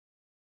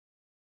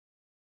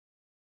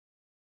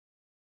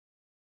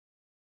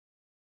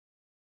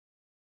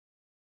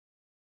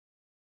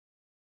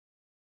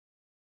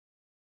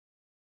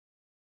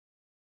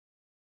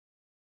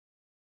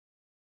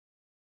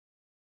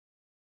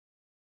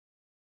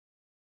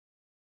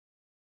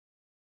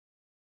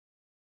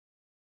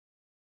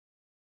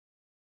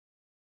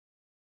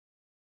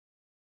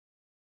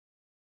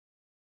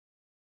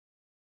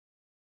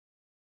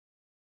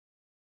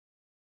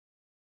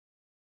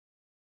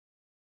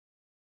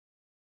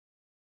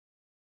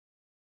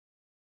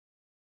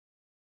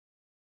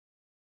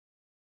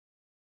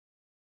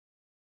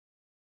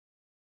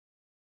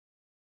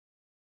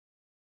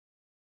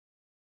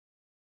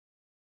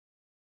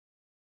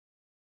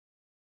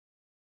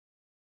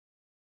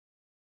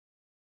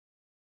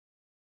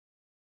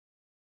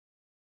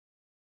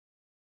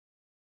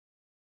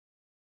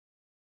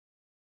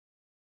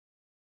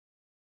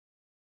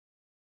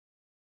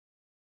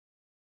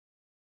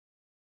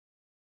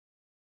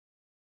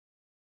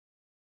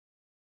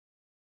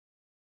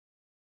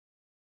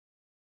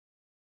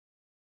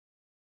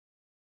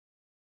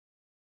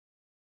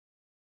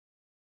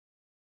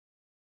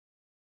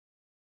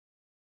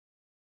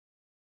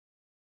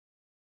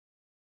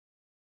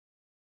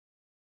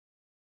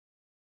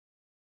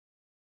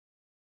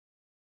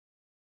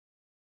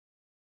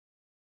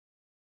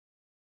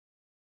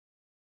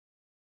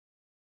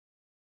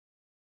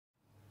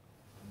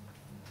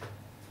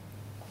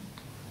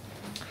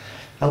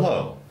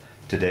Hello,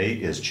 today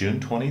is June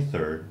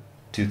 23rd,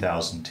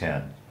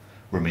 2010.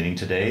 We're meeting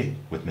today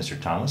with Mr.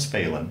 Thomas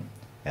Phelan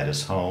at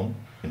his home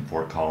in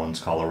Fort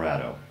Collins,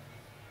 Colorado.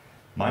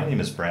 My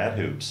name is Brad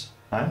Hoops.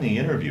 I'm the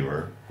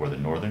interviewer for the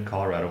Northern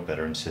Colorado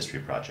Veterans History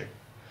Project.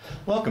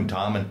 Welcome,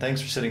 Tom, and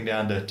thanks for sitting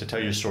down to tell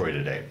your story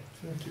today.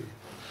 Thank you.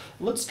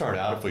 Let's start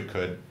out, if we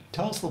could.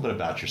 Tell us a little bit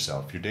about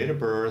yourself, your date of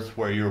birth,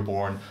 where you were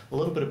born, a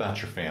little bit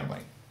about your family.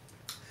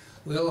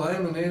 Well, I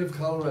am a native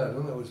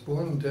Coloradan. I was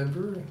born in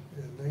Denver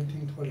in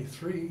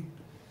 1923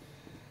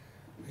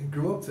 and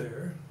grew up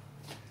there,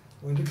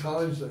 went to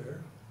college there,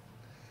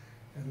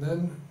 and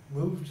then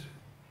moved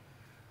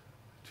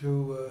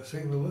to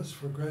St. Louis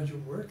for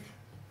graduate work,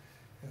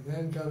 and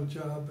then got a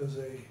job as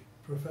a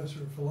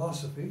professor of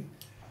philosophy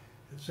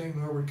at St.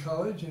 Norbert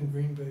College in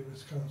Green Bay,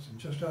 Wisconsin,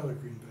 just out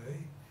of Green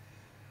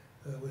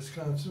Bay,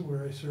 Wisconsin,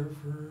 where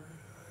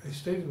I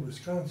stayed in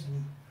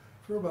Wisconsin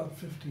for about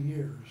 50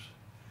 years.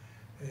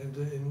 And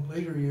in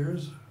later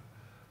years,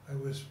 I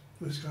was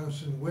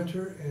Wisconsin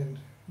winter and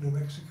New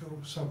Mexico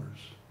summers.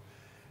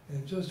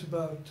 And just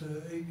about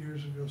 7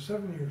 years ago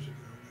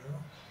now,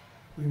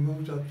 we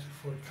moved up to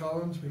Fort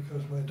Collins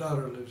because my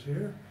daughter lives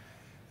here,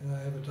 and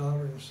I have a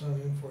daughter and son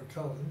in Fort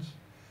Collins,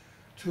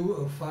 2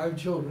 of 5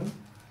 children.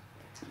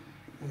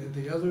 And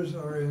the others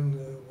are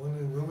one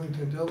in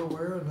Wilmington,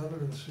 Delaware, another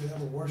in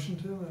Seattle,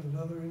 Washington, and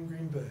another in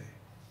Green Bay.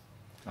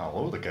 All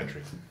over the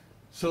country.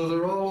 So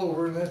they're all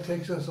over, and that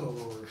takes us all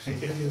over. So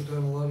we have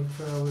done a lot of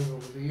traveling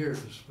over the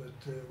years, but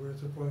we're at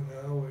the point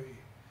now we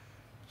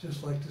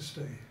just like to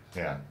stay.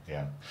 Yeah,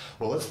 yeah.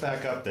 Well, let's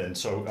back up then.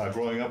 So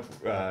growing up,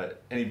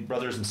 any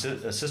brothers and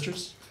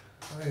sisters?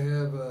 I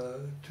have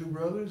 2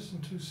 brothers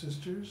and 2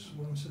 sisters.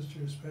 One sister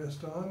has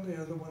passed on,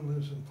 the other one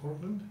lives in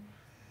Portland.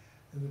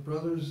 And the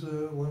brothers,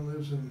 one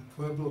lives in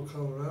Pueblo,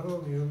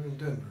 Colorado, and the other in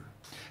Denver.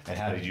 And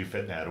how did you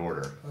fit in that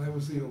order? I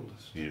was the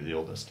oldest. You're the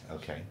oldest,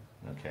 okay,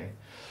 okay.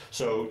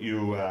 So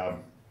you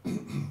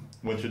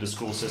went through the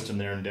school system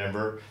there in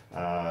Denver,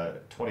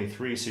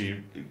 23, so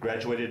you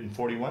graduated in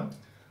 41?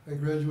 I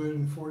graduated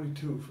in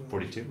 42 from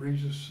 42?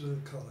 Regis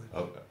College,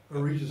 Oh,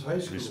 or Regis High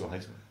School. Regis High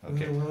School, And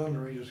okay. then I went on to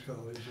Regis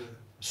College.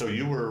 So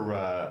you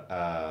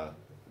were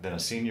then a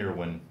senior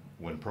when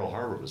Pearl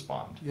Harbor was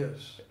bombed?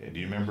 Yes. Do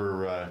you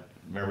remember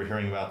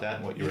hearing about that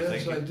and what you were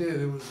thinking? Yes, I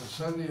did. It was a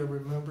Sunday, I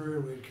remember.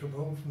 We'd come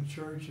home from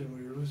church and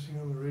we were listening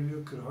on the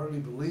radio, could hardly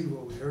believe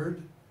what we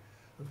heard,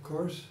 of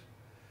course,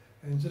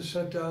 and just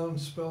sat down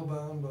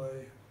spellbound by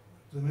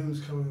the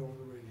news coming over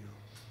the radio.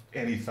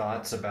 Any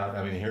thoughts about,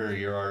 I mean, here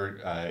you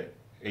are,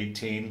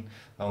 18,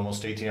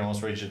 almost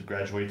ready to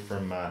graduate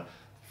from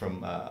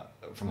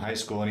high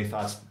school. Any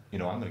thoughts, I'm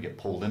going to get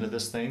pulled into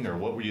this thing, or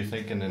what were you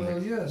thinking?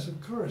 Well, yes,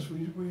 of course.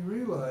 We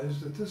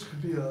realized that this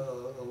could be a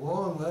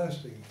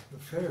long-lasting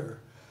affair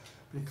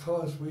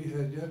because we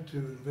had yet to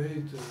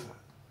invade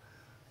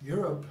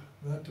Europe,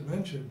 not to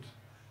mention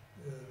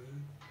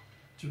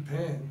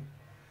Japan.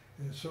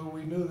 And so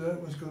we knew that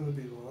was going to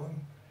be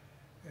long,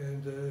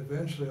 and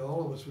eventually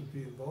all of us would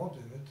be involved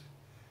in it.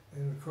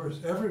 And of course,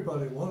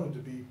 everybody wanted to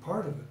be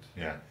part of it.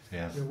 Yeah,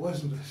 yeah. There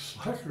wasn't a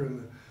slacker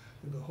in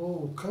the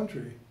whole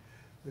country.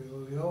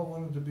 We all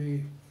wanted to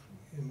be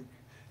in.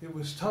 It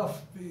was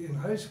tough in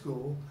high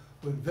school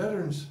when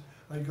veterans.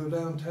 I'd go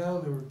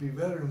downtown, there would be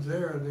veterans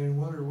there, and they'd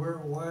wonder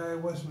why I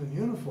wasn't in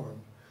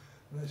uniform.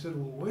 And I said,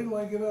 well, wait till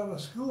I get out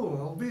of school,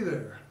 and I'll be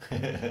there.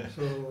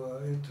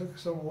 So it took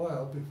some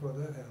while before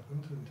that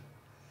happened, and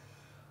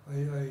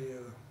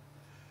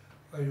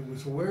I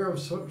was aware of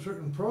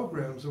certain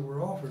programs that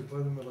were offered by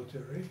the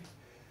military,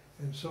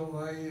 and so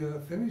I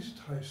finished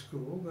high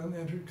school, then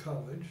entered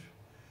college,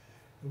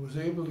 and was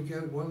able to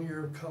get 1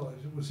 year of college.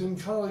 It was in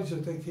college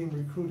that they came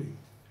recruiting,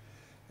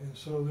 and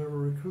so there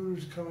were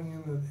recruiters coming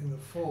in the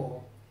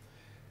fall,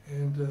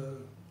 and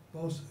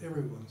most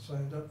everyone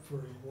signed up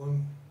for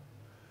one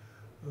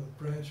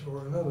branch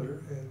or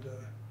another, and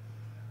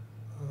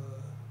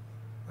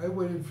I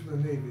waited for the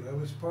Navy. I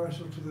was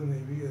partial to the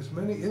Navy, as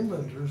many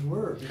inlanders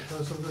were,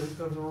 because of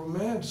the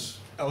romance.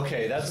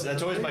 Okay, that's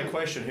always my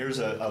question. Here's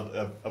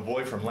a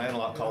boy from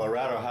landlocked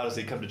Colorado. How does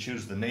he come to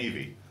choose the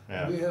Navy?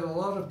 Yeah. We had a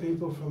lot of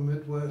people from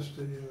Midwest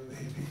in the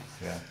Navy,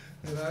 yeah.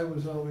 And I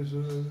was always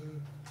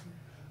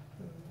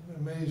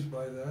amazed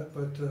by that.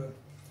 But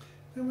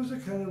there was a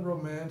kind of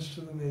romance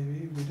to the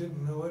Navy. We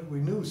didn't know it. We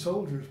knew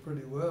soldiers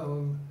pretty well,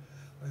 and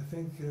I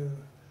think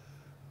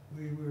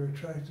we were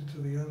attracted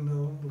to the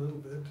unknown a little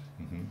bit.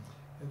 Mm-hmm.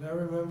 And I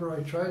remember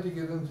I tried to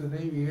get into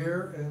Navy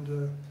Air,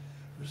 and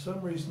for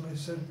some reason they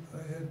said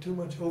I had too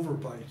much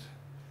overbite.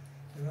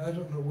 And I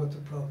don't know what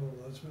the problem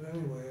was, but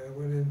anyway, I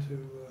went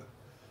into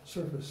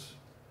surface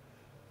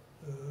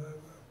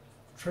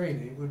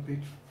training, would be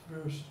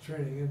first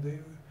training,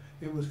 and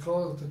it was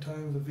called at the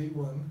time the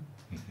V1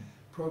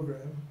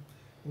 program.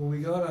 When we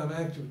got on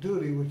active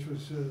duty, which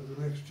was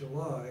the next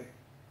July,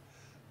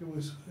 it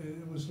was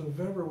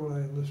November when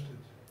I enlisted.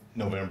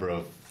 November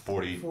of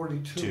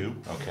 42.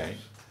 Okay.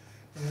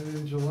 And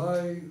in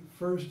July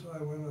 1st,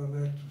 I went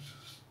on active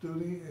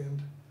duty,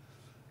 and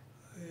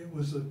it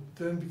was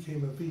then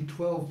became a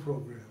V12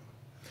 program.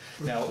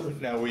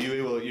 Now, were you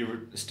able? You were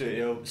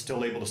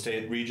still able to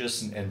stay at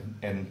Regis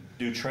and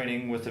do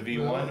training with the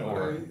V1, no,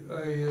 or?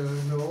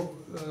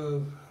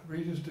 No.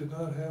 Regis did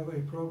not have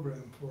a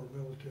program for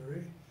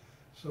military,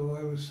 so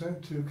I was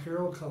sent to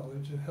Carroll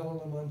College in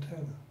Helena,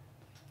 Montana,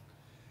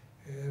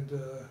 and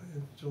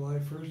in July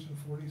 1st in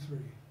 '43.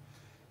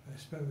 I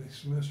spent a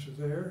semester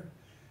there,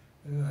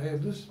 and I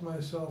had listed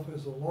myself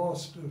as a law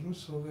student,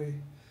 so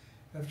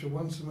after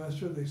one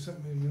semester, they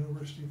sent me to the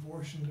University of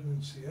Washington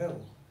in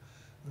Seattle,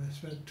 and I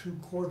spent 2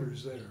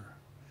 quarters there.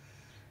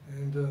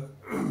 And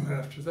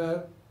after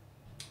that,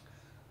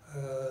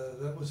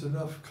 that was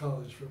enough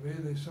college for me.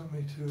 They sent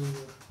me to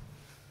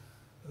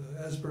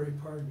Asbury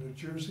Park, New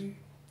Jersey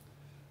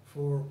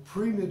for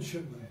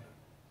pre-midshipman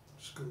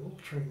school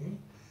training.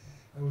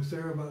 I was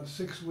there about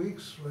 6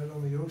 weeks, right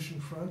on the ocean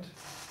front.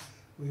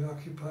 We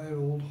occupied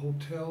old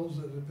hotels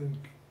that had been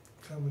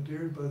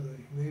commandeered by the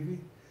Navy,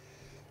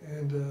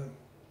 and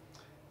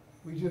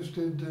we just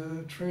did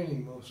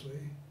training mostly.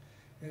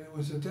 And it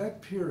was at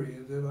that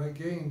period that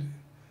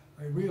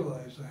I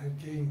realized I had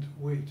gained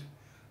weight.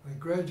 I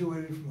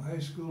graduated from high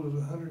school at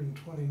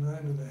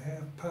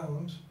 129.5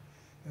 pounds,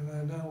 and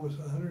I now was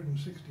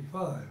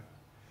 165.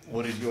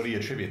 What do you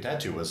attribute that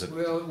to? Was it?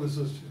 Well, it was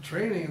the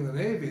training in the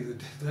Navy that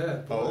did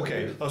that. Oh,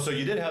 okay. Oh, so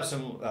you did have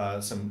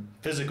some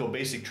physical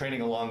basic training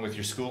along with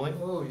your schooling?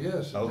 Oh,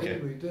 yes, okay.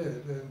 Indeed we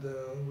did,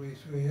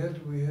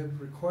 and we had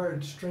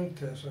required strength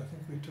tests. I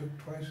think we took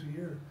twice a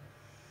year,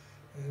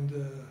 and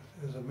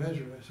as a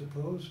measure, I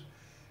suppose.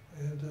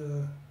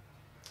 And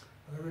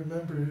I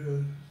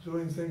remember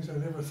doing things I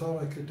never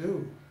thought I could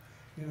do.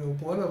 You know,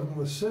 one of them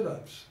was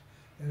sit-ups,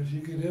 and if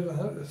you could hit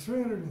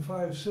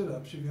 305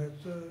 sit-ups, you got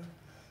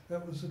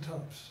that was the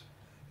tops,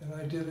 and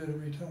I did it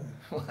every time.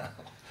 Wow.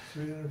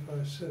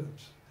 305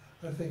 sit-ups.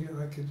 I think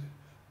I could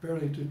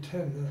barely do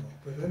 10 now,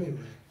 but anyway.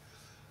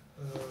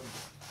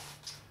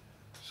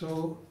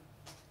 So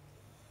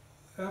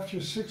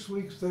after 6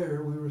 weeks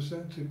there, we were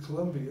sent to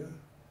Columbia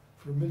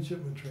for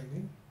midshipman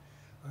training.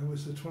 I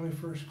was the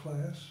 21st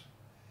class,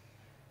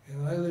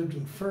 and I lived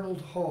in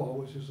Fernald Hall,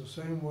 which is the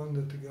same one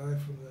that the guy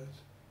from that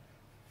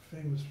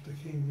famous, the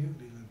King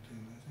Mutiny lived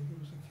in. I think it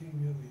was the King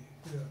Mutiny,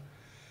 yeah.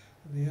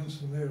 The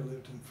ensign there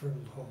lived in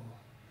Fernald Hall.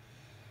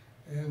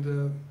 And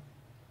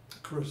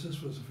of course, this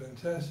was a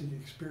fantastic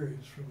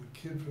experience from a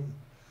kid from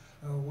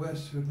out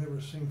west who'd never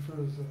seen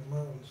further than the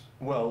mountains.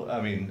 Well,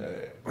 I mean,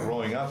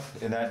 growing up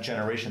in that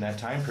generation, that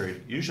time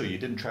period, usually you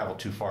didn't travel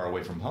too far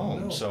away from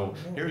home. So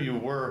here you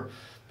were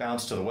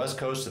bounced to the West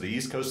Coast, to the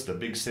East Coast, to the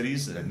big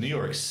cities, New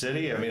York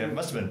City. I mean, it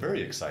must have been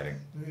very exciting.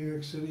 New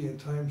York City and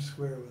Times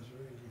Square was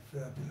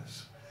really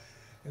fabulous.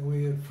 And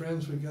we had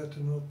friends, we got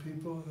to know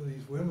people.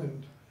 These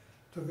women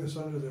took us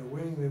under their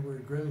wing. They were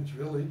in Greenwich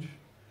Village,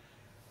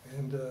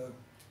 and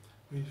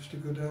we used to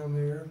go down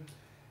there.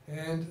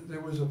 And there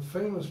was a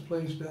famous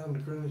place down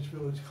in Greenwich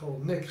Village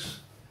called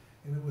Nick's,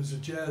 and it was a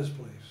jazz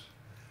place.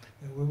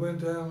 And we went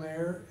down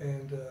there,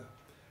 and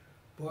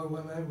boy,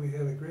 one night we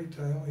had a great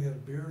time. We had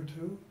a beer or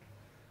two.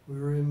 We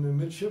were in the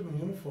midshipman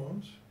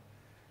uniforms,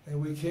 and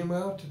we came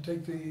out to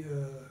take the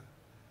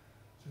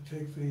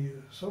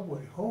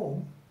subway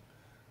home.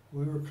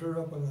 We were clear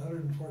up on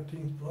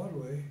 114th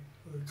Broadway,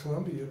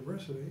 Columbia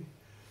University,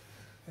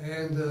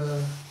 and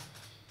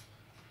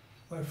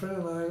my friend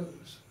and I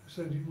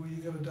said, "Well, you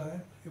got a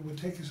dime?" It would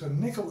take us a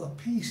nickel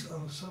apiece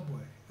on the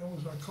subway. That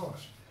was our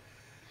cost.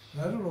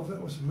 And I don't know if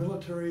that was a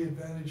military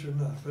advantage or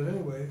not, but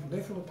anyway, a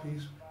nickel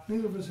apiece.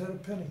 Neither of us had a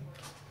penny,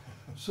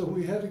 so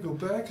we had to go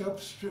back up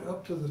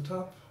to the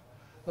top,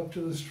 up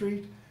to the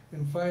street,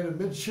 and find a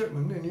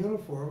midshipman in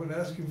uniform and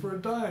ask him for a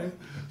dime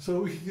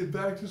so we could get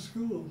back to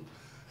school.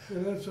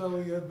 And that's how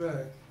we got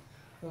back.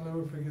 I'll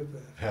never forget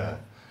that. Yeah.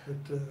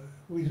 But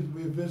we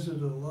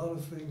visited a lot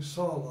of things,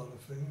 saw a lot of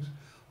things,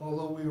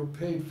 although we were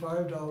paid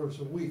 $5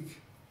 a week.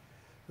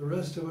 The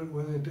rest of it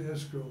went into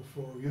escrow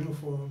for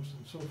uniforms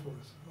and so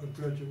forth on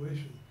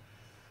graduation.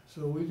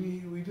 So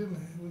we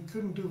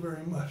couldn't do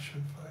very much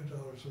on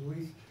 $5 a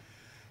week.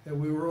 And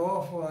we were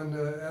off on,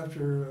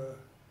 after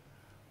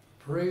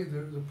parade,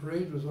 the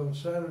parade was on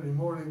Saturday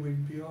morning,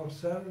 we'd be off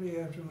Saturday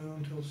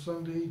afternoon till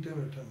Sunday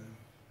dinner time.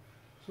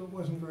 So it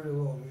wasn't very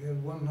long. We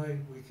had one night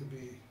we could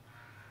be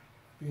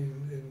in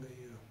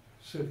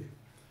the city,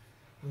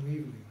 one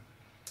evening.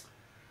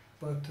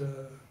 But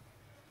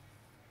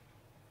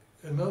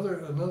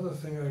another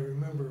thing I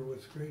remember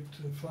with great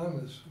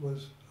fondness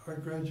was our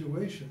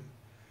graduation.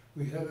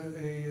 We had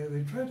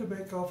they tried to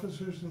make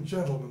officers and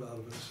gentlemen out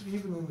of us,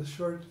 even in the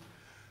short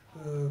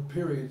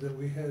period that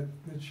we had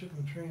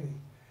midshipman training.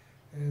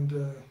 And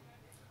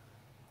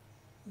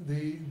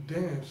the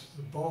dance,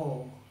 the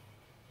ball,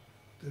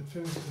 that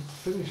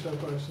finished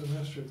up our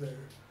semester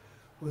there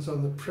was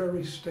on the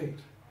Prairie State.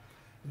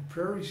 The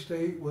Prairie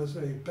State was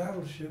a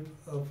battleship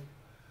of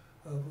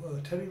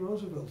Teddy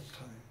Roosevelt's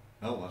time.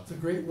 Oh, wow. The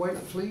Great White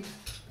Fleet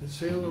that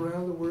sailed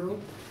around the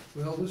world.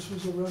 Well, this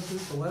was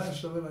the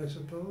last of it, I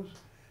suppose.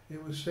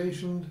 It was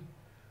stationed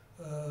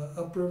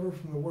upriver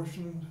from the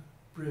Washington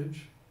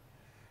Bridge,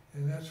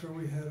 and that's where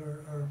we had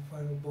our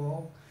final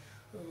ball.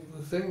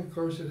 the thing, of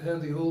course, it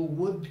had the old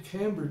wood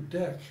cambered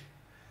deck,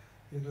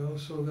 you know,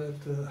 so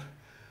that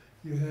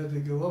you had to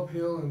go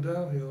uphill and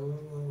downhill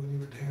when you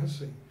were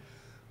dancing.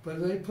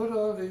 But they put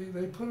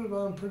it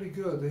on pretty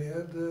good. They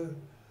had the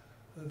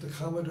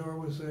Commodore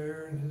was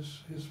there and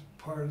his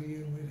party,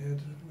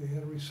 and we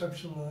had a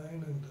reception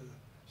line and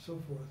so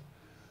forth.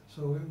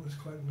 So it was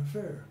quite an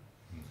affair.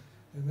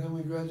 And then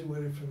we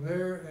graduated from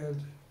there,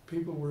 and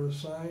people were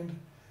assigned.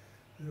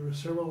 There were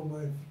several of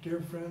my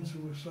dear friends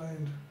who were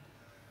assigned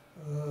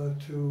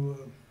to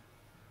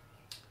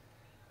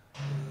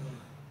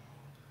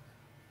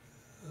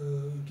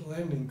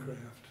landing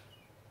craft.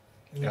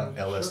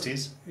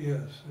 LSTs?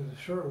 Yes. In a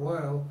short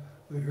while,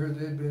 we heard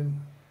they'd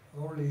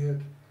already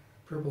had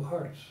Purple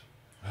Hearts.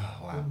 Oh,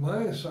 wow. But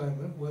my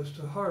assignment was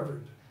to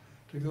Harvard,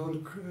 to go to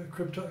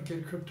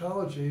get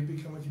cryptology,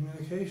 become a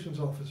communications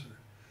officer.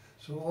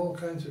 So all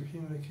kinds of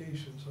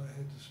communications I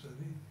had to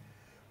study,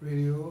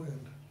 radio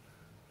and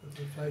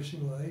the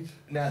flashing light.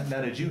 Now,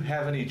 did you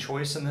have any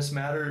choice in this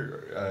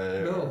matter?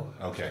 No.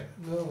 Okay.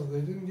 No, they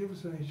didn't give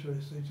us any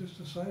choice. They just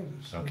assigned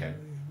us. Okay.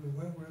 We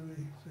went where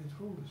they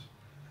told us.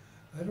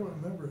 I don't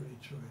remember any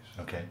choice.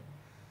 Okay.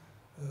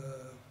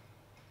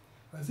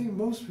 I think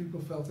most people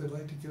felt they'd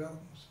like to get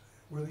out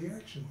where the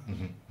action was.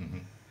 Mm-hmm, mm-hmm.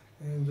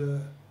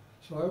 And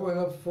so I went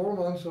up 4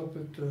 months up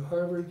at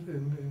Harvard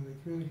in the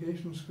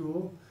communications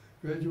school,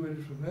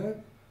 graduated from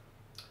that,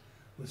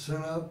 was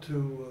sent out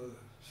to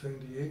San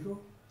Diego,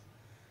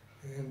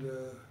 and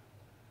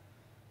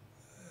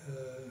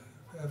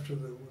after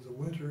the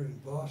winter in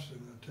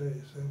Boston, I'll tell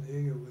you, San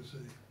Diego was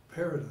a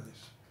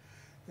paradise.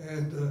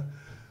 And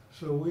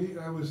so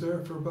I was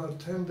there for about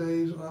 10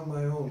 days on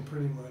my own,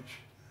 pretty much,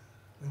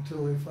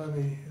 until they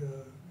finally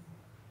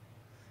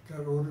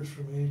got orders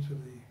for me to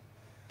the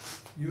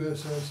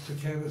USS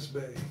Takanis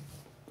Bay,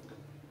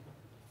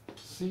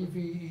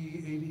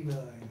 CVE 89.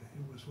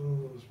 It was one of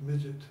those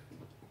midget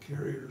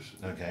carriers.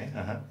 Okay.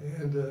 Uh-huh.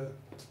 And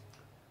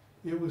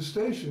it was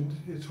stationed,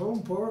 its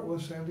home port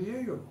was San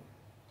Diego.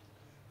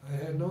 I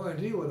had no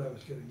idea what I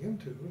was getting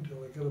into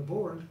until I got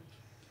aboard,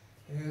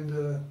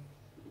 and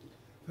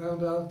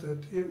found out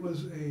that it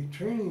was a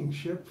training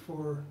ship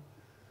for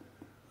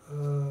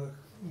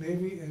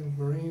Navy and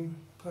Marine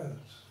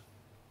pilots.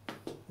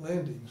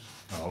 Landings.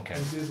 Oh, okay.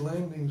 They did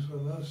landings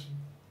on us,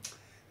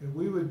 and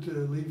we would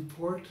leave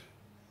port,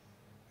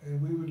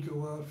 and we would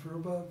go out for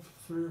about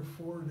 3 or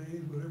 4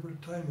 days, whatever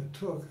time it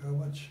took, how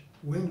much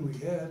wind we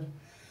had,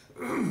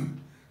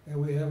 and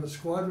we have a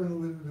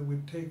squadron that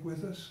we'd take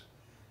with us,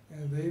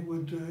 and they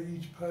would,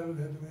 each pilot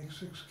had to make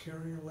 6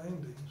 carrier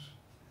landings,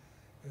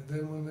 and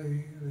then when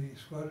the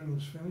squadron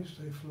was finished,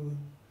 they flew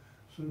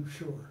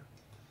shore,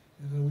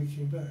 and then we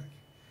came back.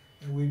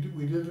 And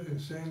we did it in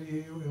San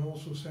Diego and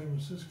also San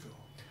Francisco.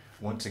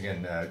 Once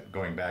again,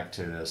 going back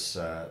to this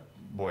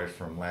boy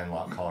from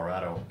landlocked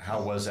Colorado,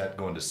 how was that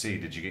going to sea?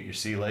 Did you get your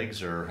sea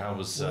legs, or how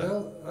was?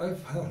 Well, I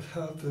found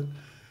out that,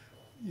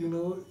 you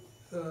know,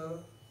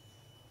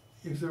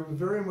 if there was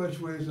very much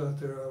waves out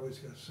there, I always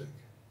got sick.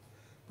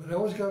 But I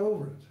always got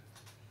over it.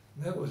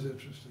 And that was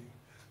interesting.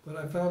 But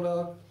I found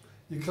out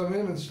you come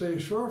in and stay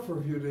ashore for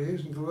a few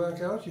days and go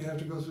back out, you have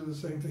to go through the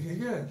same thing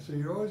again. So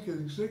you're always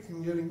getting sick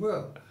and getting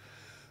well.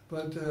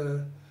 But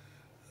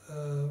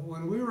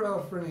when we were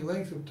out for any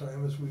length of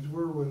time, as we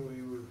were when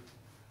we were,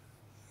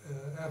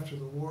 after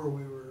the war,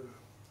 we were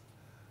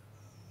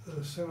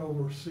sent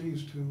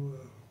overseas to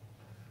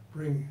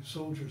bring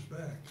soldiers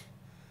back.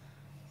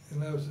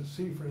 And I was at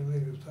sea for any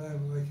length of time,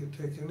 and I could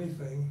take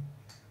anything.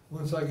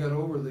 Once I got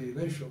over the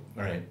initial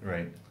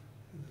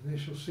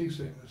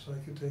seasickness, I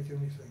could take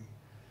anything.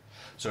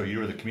 So you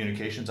were the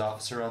communications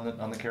officer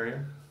on the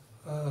carrier?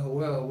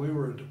 Well, we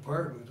were a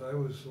department. I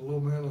was the low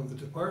man of the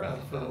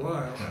department for a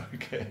while.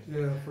 Okay.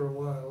 Yeah, for a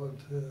while.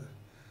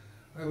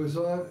 And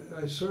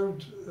I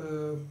served,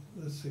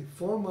 let's see,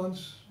 4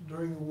 months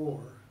during the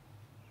war,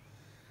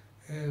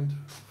 and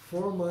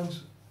 4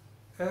 months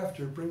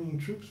after bringing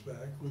troops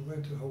back. We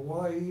went to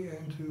Hawaii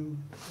and to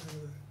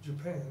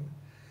Japan,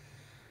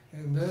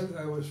 and then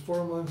I was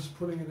 4 months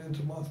putting it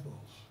into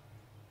mothballs,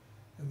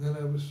 and then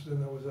I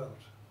was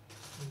out.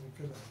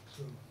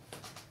 So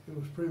it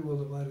was pretty well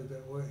divided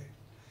that way.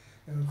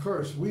 And of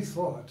course, we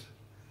thought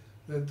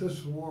that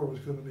this war was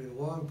going to be a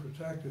long,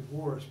 protracted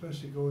war,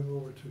 especially going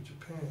over to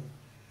Japan.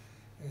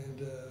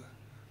 And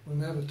when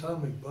that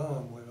atomic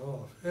bomb went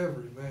off,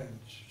 every man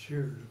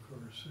cheered, of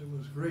course. It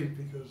was great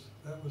because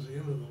that was the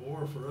end of the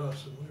war for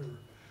us, and we were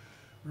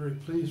very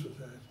pleased with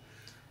that.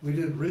 We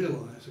didn't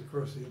realize, of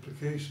course, the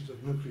implications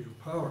of nuclear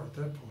power at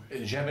that point.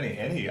 Did you have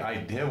any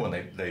idea when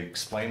they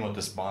explained what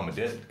this bomb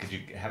did? Could you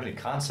have any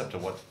concept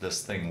of what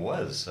this thing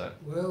was?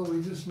 Well,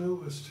 we just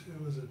knew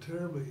it was a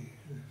terribly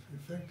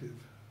effective,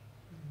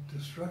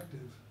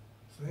 destructive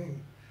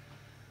thing.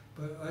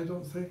 But I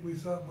don't think we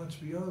thought much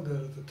beyond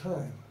that at the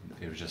time.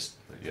 It was just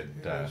it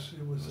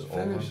was the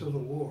finish of the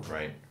war.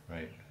 Right.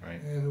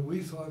 And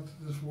we thought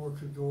this war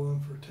could go on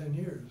for 10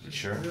 years.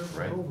 Sure, It was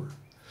right. over.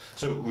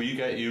 So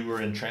you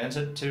were in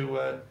transit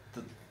to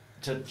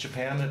to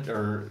Japan,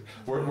 or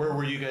where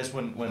were you guys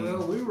when?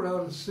 Well, we were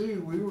out at sea.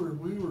 We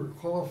were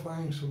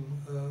qualifying some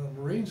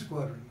Marine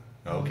squadron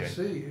Okay. at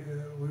sea.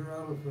 We were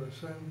out of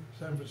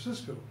San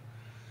Francisco,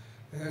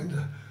 and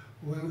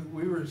when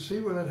we were at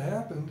sea when it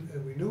happened,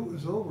 and we knew it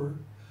was over,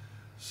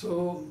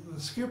 so the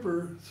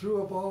skipper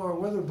threw up all our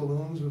weather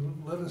balloons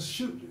and let us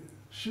shoot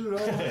all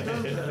the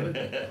guns at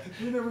it.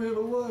 We never hit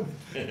a one.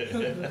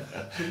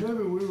 So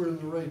maybe we were in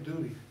the right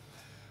duty,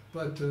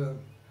 but.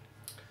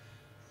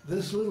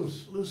 This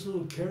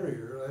little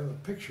carrier, I have a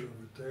picture of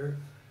it there,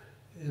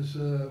 is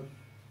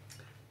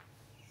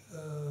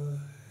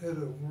had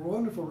a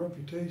wonderful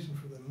reputation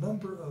for the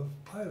number of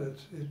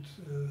pilots it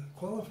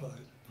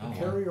qualified. Oh,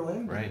 Carrier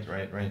landing. Right.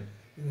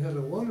 It had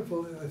a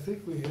wonderful. I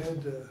think we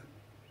had.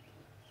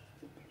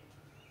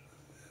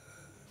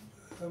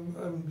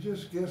 I'm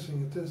just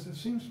guessing at this. It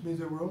seems to me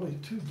there were only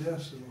 2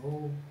 deaths in the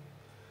whole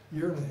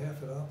year and a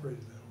half it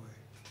operated that way,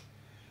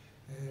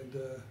 and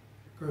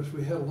of course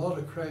we had a lot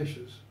of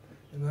crashes.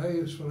 And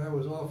when I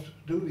was off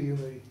duty in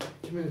the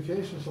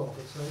communications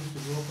office, I used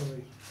to go up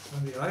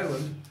on the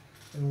island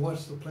and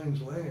watch the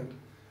planes land.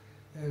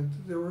 And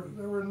there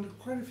were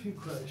quite a few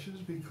crashes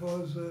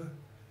because,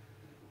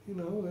 you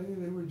know,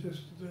 they were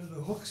just,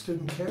 the hooks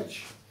didn't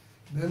catch.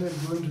 And then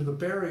they'd go into the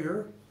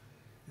barrier,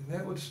 and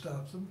that would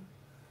stop them.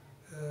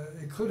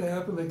 It could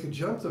happen they could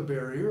jump the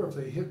barrier if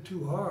they hit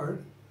too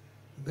hard,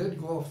 and they'd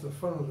go off the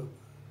front of the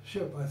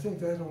ship. I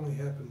think that only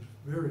happened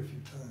very few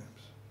times.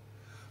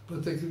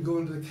 But they could go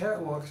into the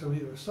catwalks on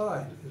either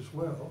side as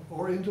well,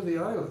 or into the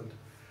island.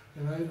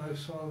 And I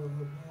saw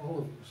all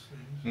of those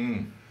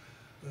things.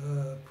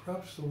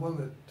 Perhaps the one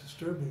that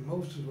disturbed me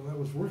most is when I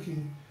was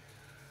working,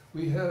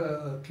 we had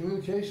a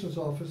communications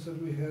office that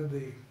we had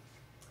the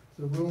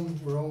room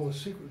where all the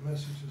secret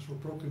messages were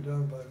broken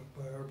down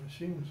by our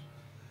machines.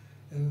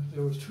 And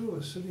there was 2 of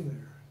us sitting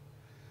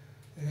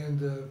there.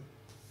 And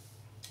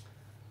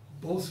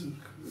we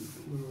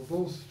were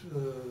both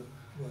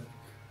like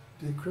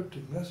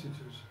decrypting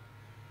messages,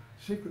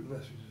 secret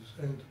messages,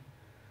 and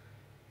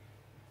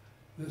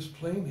this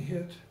plane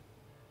hit,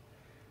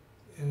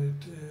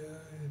 and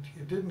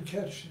it didn't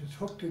catch, its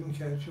hook didn't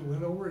catch, it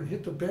went over and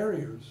hit the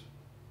barriers,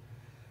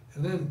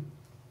 and then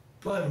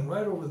flying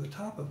right over the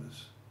top of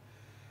us.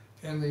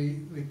 And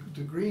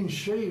the green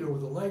shade over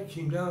the light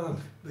came down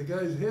on the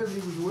guy's head,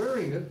 he was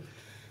wearing it,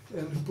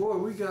 and boy,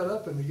 we got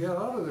up and got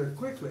out of there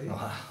quickly.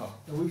 Wow.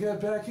 And we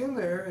got back in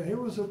there, and here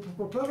was a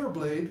propeller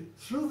blade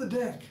through the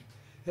deck.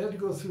 Had to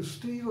go through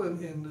steel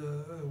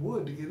and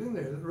wood to get in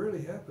there. That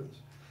rarely happens.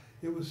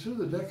 It was through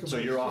the deck. So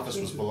your office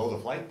was below the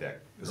flight deck?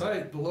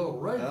 Right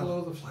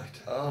below the flight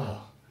deck.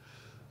 Oh.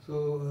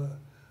 So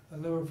I'll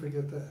never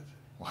forget that.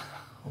 Wow.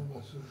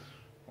 Was,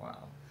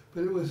 wow.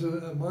 But it was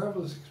a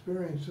marvelous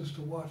experience just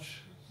to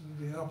watch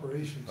the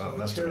operations. Oh,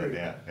 must have been,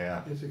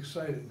 yeah. It's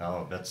exciting.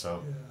 Oh, that's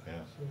so. Yeah.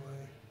 Yeah. So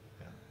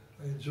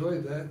I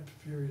enjoyed that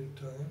period of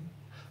time.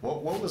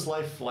 What was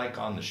life like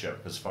on the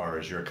ship as far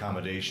as your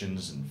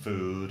accommodations and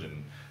food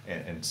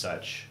and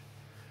such?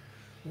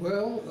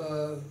 Well,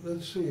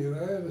 let's see. I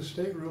had a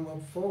stateroom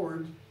up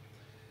forward,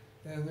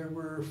 and there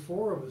were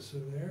 4 of us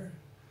in there,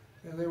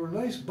 and they were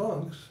nice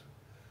bunks,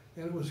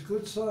 and it was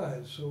good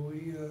size. So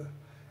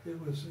it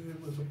was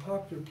a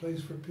popular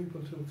place for people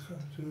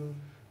to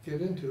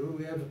get into.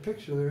 We have a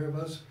picture there of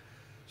us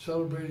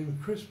celebrating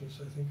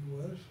Christmas, I think it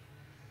was,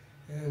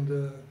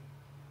 and.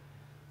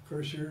 Of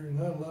course, you're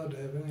not allowed to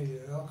have any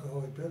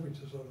alcoholic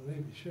beverages on a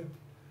Navy ship,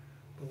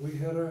 but we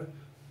had a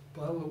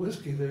bottle of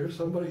whiskey there.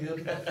 Somebody had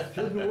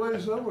hidden away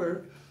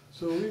somewhere,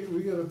 so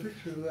we got a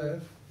picture of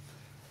that.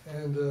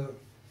 And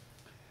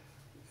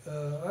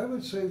I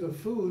would say the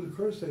food, of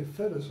course, they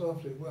fed us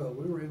awfully well.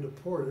 We were into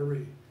port at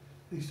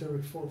least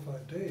every 4 or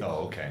 5 days.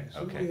 Oh, okay, So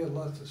okay. we had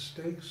lots of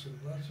steaks and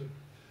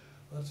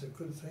lots of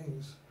good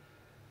things.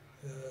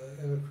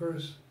 And of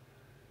course,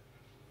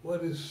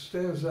 what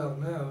stands out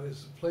now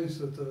is the place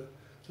that the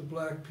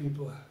black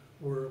people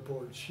were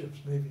aboard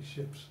ships, Navy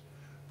ships.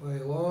 By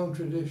a long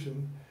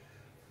tradition,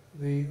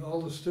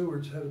 all the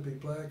stewards had to be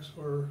blacks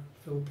or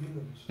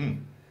Filipinos.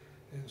 And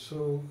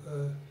so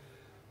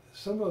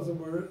some of them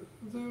were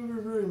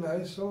very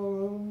nice, some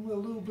of them a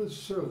little bit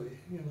surly,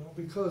 you know,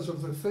 because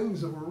of the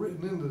things that were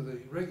written into the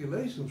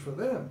regulations for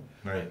them.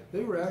 Right.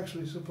 They were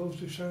actually supposed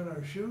to shine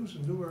our shoes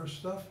and do our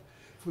stuff.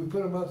 If we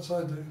put them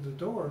outside the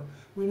door,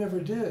 we never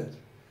did,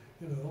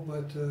 you know,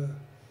 but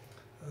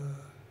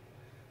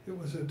it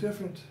was a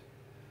different,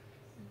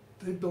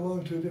 they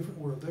belonged to a different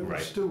world. They were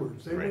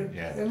stewards. They weren't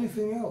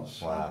anything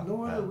else. Wow.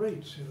 No other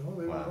rates, you know.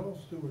 They were all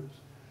stewards.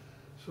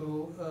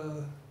 So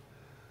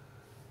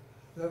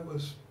that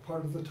was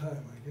part of the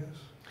time, I guess.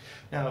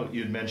 Now,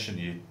 you'd mentioned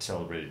you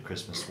celebrated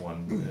Christmas,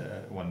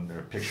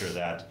 one picture of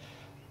that.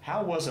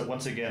 How was it,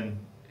 once again,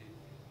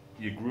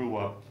 you grew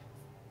up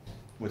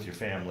with your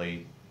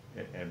family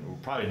and were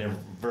probably never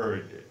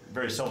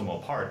very seldom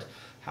apart.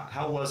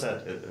 How was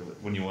that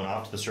when you went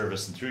off to the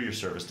service and through your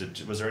service?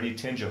 Was there any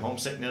tinge of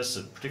homesickness,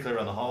 particularly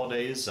around the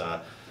holidays?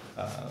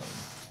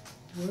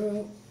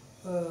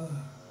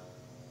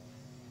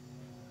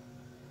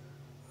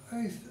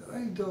 I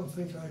don't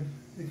think I've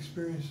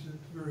experienced it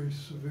very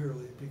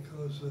severely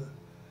because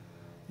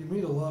you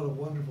meet a lot of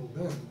wonderful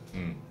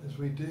men, as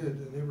we did,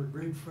 and they were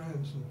great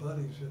friends and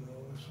buddies, you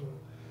know. So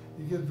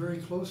you get very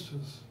close to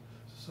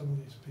some of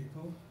these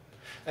people.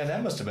 And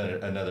that must have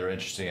been another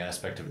interesting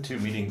aspect of it too,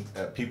 meeting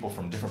people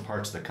from different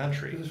parts of the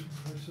country.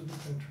 Different parts of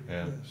the country,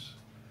 yeah. Yes.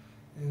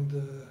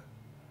 And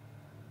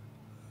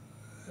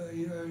I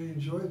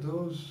enjoyed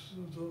those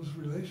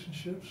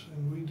relationships,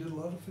 and we did a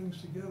lot of things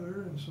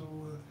together, and so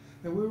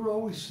and we were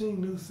always seeing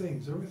new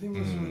things. Everything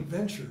was an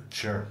adventure.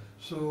 Sure.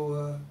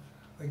 So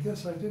I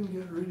guess I didn't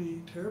get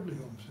really terribly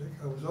homesick.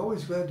 I was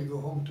always glad to go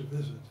home to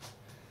visit,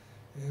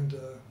 and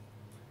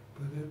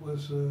but it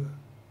was.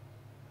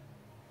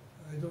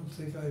 I don't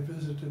think I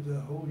visited the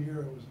whole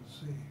year I was at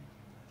sea.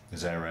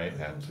 Is that right?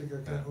 I don't think I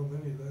got home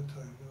any of that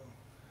time,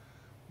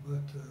 no.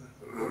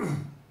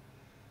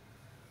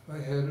 But I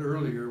had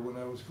earlier when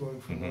I was going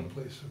from one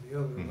place to the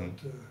other,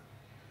 but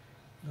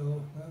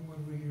no, not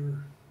when we were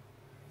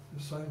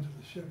assigned to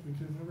the ship. We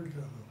never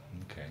got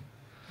home. Okay.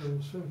 It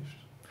was finished.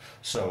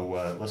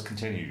 So let's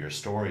continue your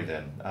story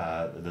then.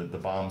 The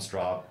bombs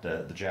dropped,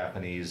 the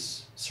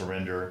Japanese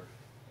surrender.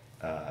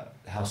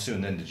 How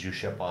soon then did you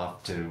ship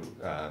off to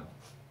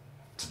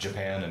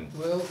Japan? And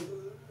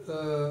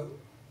well,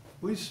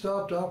 we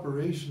stopped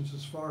operations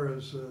as far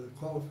as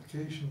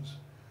qualifications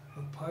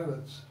of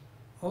pilots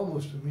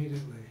almost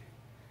immediately,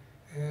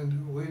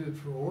 and waited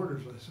for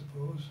orders, I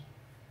suppose.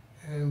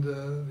 And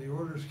the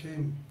orders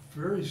came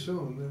very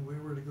soon that we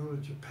were to go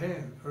to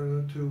Japan,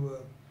 or to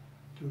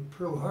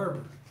Pearl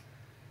Harbor.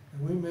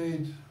 And we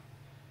made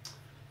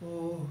 4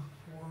 or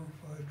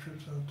 5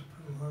 trips out to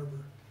Pearl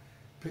Harbor,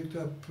 picked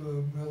up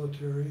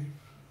military,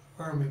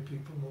 Army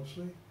people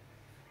mostly,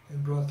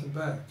 and brought them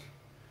back.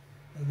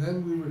 And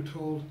then we were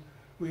told,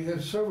 we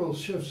had several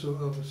shifts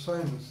of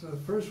assignments.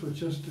 First was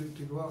just to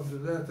go out and do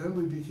that. Then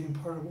we became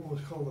part of what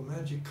was called the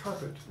Magic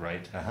Carpet.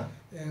 Right.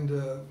 And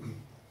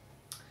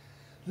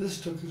this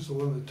took us, the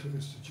one that took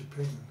us to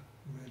Japan,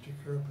 the Magic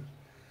Carpet.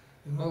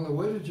 And on the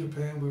way to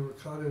Japan, we were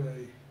caught in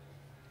a,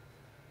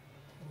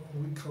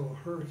 what we call a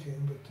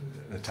hurricane, but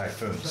the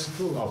typhoons.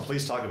 Typhoon. Oh,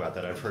 please talk about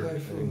that. I've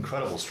heard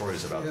incredible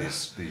stories about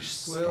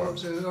these well,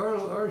 storms. and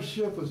our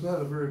ship was not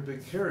a very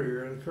big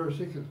carrier, and of course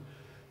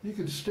you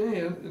could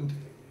stand, and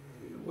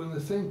when the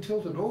thing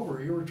tilted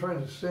over, you were trying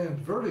to stand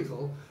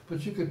vertical,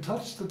 but you could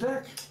touch the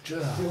deck.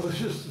 It was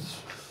just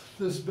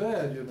this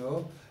bad, you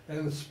know,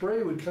 and the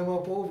spray would come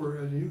up over,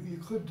 and you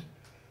could,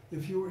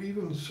 if you were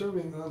even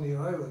serving on the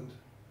island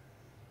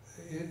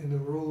in the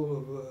role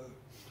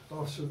of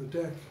officer of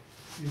the deck,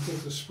 you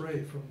get the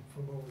spray from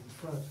over the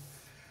front.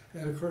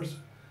 And of course,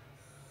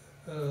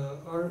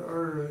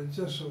 it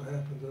just so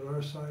happened that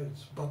our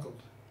sides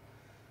buckled,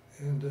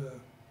 and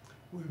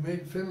we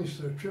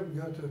finished our trip,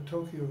 got to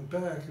Tokyo and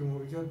back, and when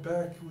we got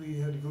back, we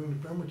had to go into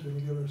Bremerton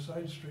to get our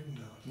sides straightened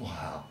out.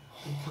 Wow.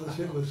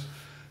 Because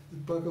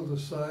it buckled the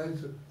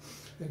sides.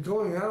 And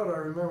going out, I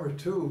remember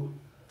too,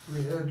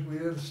 we had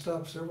to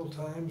stop several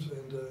times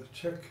and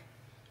check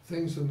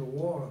things in the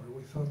water.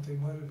 We thought they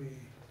might be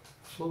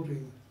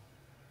floating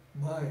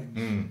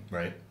mines.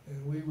 Right.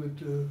 And we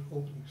would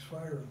open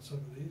fire on some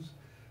of these.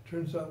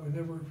 Turns out we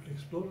never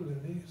exploded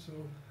any, so.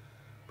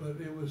 But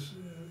it was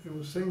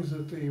things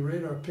that the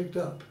radar picked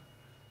up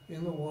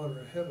in the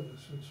water ahead of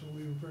us, and so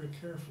we were very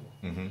careful.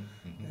 And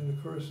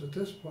of course, at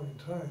this point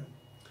in time,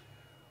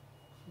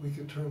 we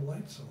could turn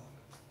lights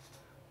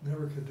on.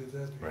 Never could do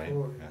that before. Right.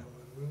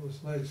 You know. It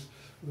was nice.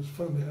 It was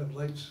fun to have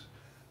lights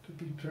to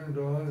be turned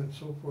on and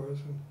so forth.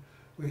 And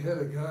we had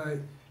a guy,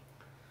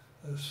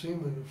 a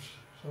seaman of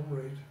some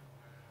rate,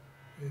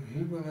 and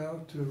he went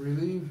out to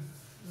relieve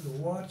the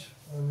watch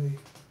on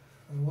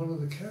one of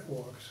the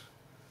catwalks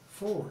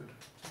forward.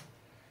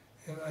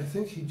 And I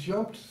think he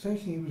jumped,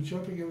 thinking he was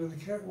jumping into the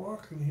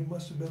catwalk, and he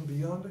must have been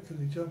beyond it because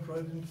he jumped right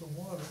into the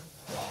water.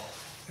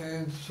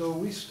 And so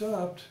we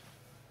stopped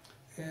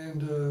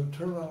and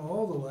turned on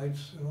all the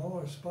lights and all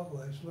our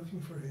spotlights looking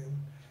for him.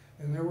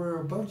 And there were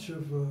a bunch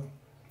of,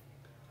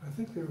 I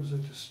think there was a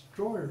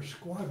destroyer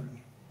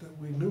squadron that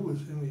we knew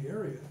was in the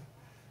area.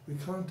 We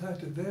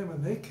contacted them,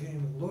 and they came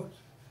and looked,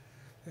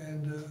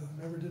 and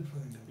never did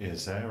find him.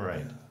 Is that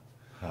right?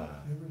 Yeah.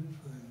 Never did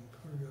find him,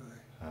 poor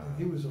guy. And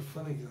he was a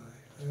funny guy.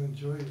 I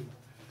enjoyed him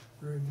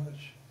very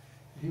much.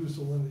 He was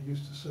the one that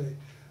used to say,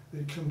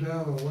 they'd come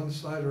down on one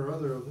side or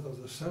other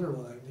of the center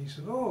line, and he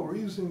said, oh, we're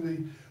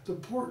using the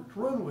port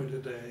runway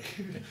today.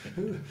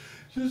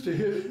 Just to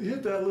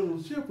hit that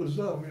little ship was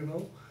up, you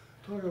know,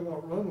 talking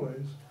about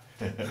runways.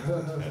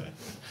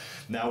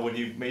 Now, when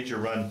you made your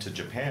run to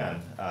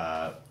Japan,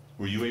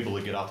 were you able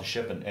to get off the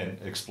ship and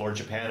explore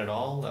Japan at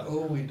all?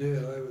 Oh, we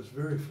did. I was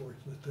very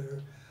fortunate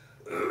there.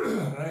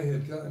 I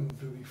had gotten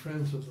to be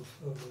friends of the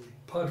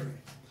Padre.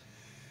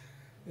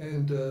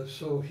 And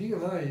so he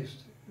and I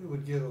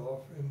would get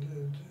off,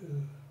 and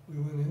we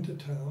went into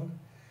town,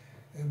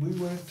 and we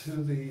went to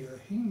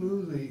he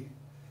knew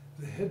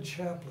the head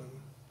chaplain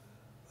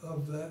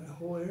of that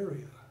whole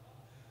area.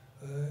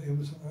 It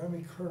was an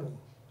Army colonel.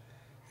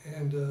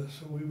 And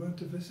so we went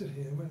to visit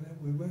him, and then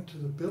we went to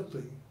the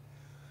building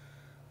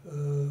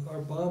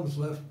our bombs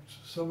left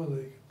some of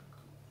the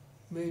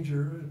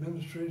major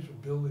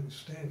administrative buildings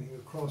standing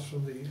across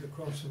from the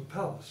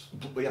palace.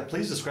 Yeah,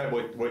 please describe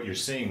what you're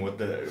seeing, what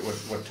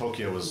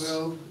Tokyo was.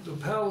 Well, the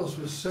palace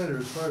was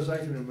centered, as far as I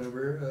can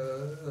remember,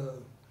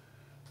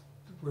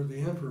 where the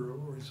emperor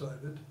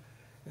resided,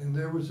 and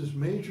there was this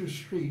major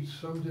street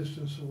some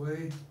distance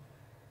away.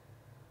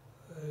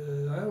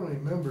 I don't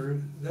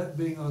remember that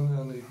being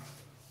on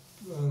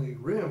the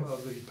rim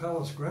of the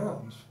palace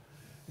grounds,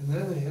 and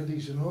then they had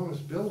these enormous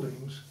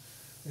buildings,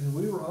 and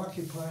we were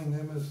occupying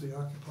them as the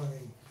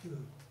occupying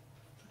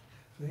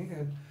thing,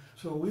 and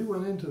so we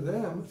went into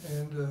them,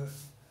 and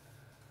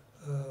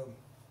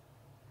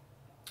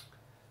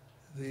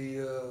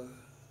the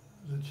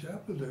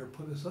chaplain there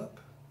put us up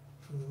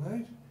for the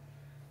night,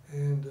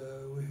 and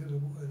we had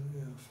a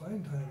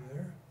fine time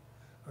there.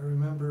 I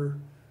remember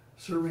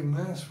serving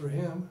mass for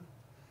him,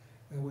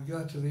 and we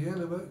got to the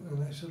end of it,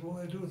 and I said, "What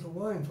do I do with the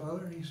wine,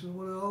 Father?" And he said,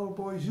 "What all the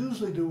boys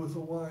usually do with the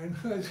wine."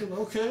 I said,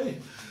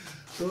 "Okay."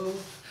 So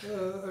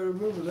I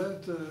remember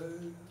that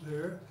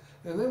there.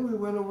 And then we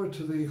went over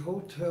to the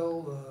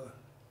hotel,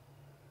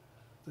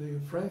 the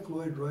Frank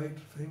Lloyd Wright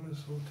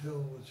famous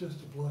hotel was just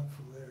a block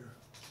from there.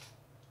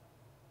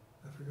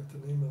 I forgot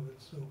the name of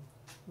it, so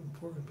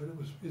important, but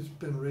it's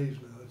been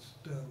raised now, it's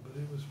down, but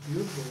it was a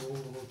beautiful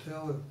old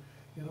hotel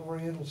in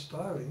Oriental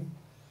styling.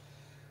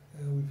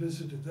 And we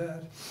visited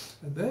that.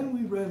 And then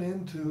we ran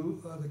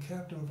into the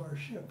captain of our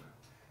ship.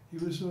 He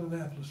was an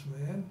Annapolis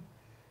man,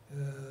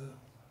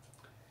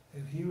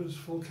 and he was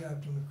full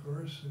captain, of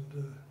course,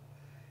 and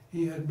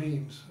he had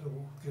means of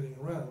getting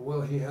around.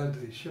 Well, he had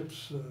the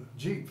ship's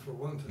jeep, for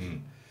one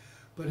thing.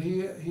 But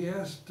he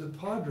asked the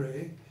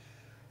padre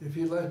if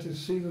he'd like to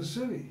see the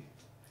city.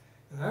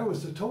 And I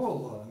was the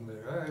tow-along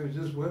there. I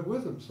just went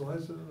with him, so I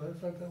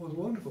thought that was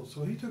wonderful.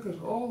 So he took us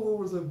all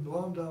over the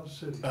bombed-out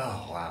city.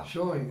 Oh, wow.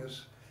 Showing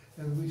us.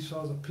 And we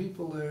saw the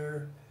people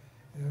there,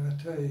 and I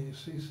tell you, you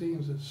see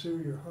scenes that sear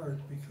your heart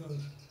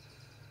because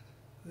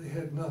they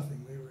had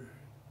nothing. They were,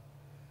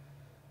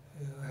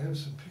 and I have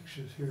some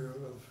pictures here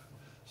of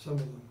some of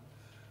them,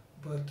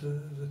 but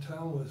the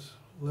town was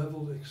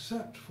leveled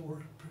except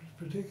for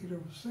particular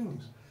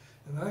things.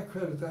 And I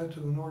credit that to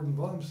the Norden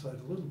bomb site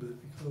a little bit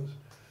because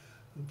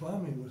the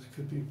bombing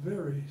could be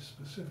very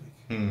specific.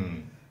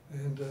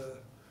 And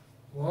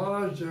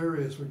large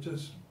areas were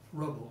just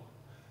rubble.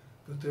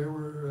 But there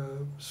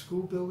were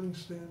school buildings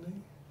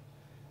standing,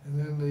 and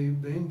then the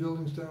main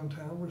buildings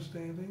downtown were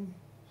standing.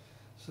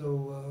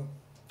 So,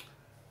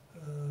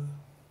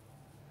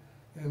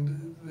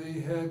 and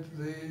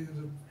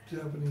the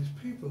Japanese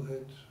people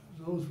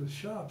those with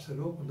shops had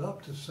opened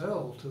up to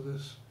sell to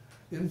this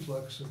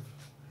influx of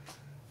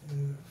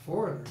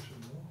foreigners,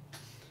 you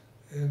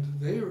know. And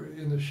they were,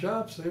 in the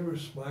shops, they were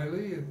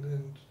smiley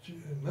and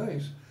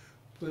nice.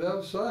 But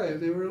outside,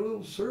 they were a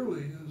little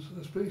surly,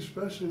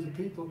 especially the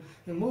people.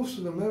 And most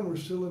of the men were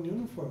still in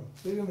uniform.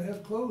 They didn't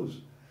have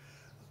clothes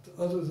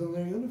other than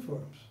their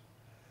uniforms.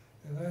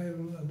 And I have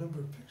a number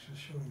of pictures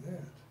showing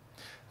that.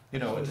 You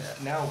know,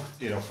 now,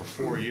 you know, for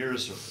 4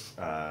 years,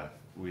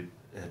 we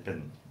had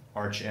been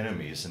arch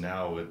enemies, and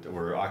now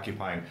we're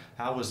occupying.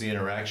 How was the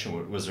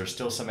interaction? Was there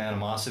still some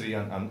animosity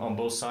on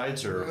both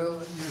sides, or?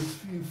 Well,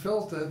 you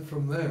felt that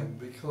from them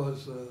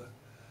because,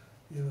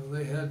 you know,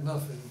 they had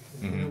nothing.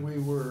 And here we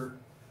were.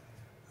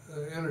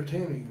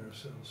 Entertaining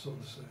ourselves, so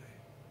to say.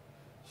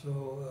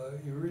 So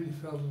you really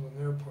felt it on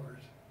their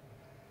part.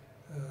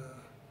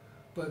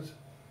 But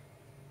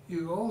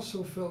you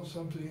also felt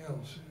something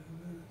else.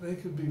 They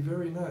could be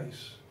very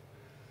nice,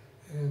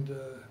 and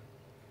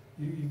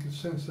you could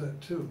sense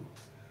that too.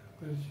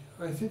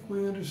 But I think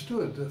we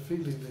understood the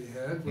feeling they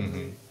had when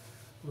they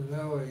were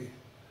now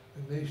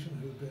a nation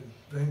who had been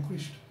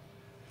vanquished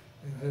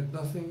and had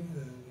nothing,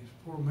 and these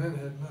poor men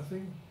had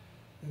nothing,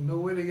 and no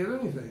way to get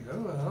anything. I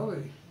don't know how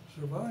they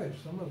survived,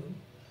 some of them,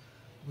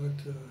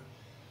 but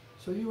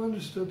so you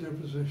understood their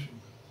position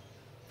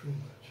pretty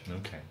much.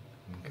 Okay.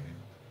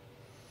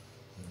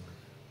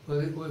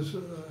 But it was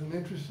an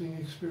interesting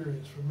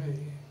experience for me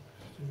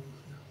to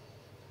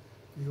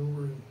be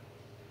over in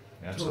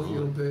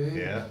Tokyo Bay.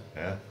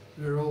 Yeah.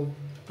 Their old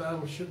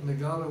battleship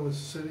Nagata was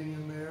sitting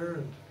in there,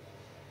 and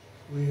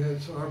we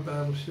had our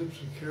battleships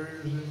and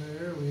carriers in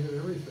there. We had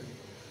everything.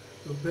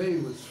 The bay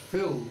was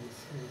filled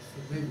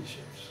with the Navy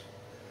ships.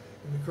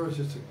 And of course,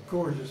 it's a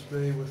gorgeous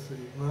bay with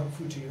the Mount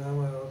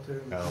Fujiyama out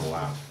there. Oh,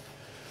 wow.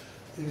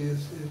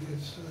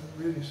 It's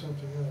really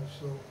something else.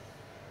 So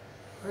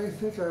I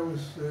think I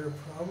was there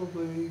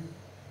probably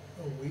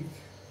a week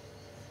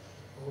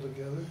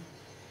altogether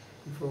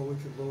before we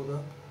could load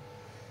up.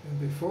 And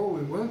before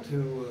we went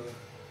to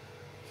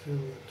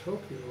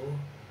Tokyo,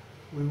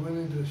 we went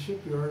into the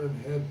shipyard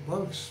and had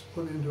bunks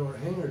put into our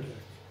hangar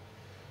deck.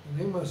 And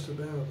they must have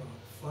been about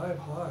 5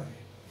 high,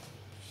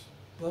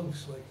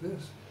 bunks like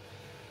this.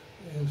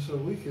 And so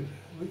we could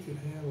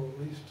handle at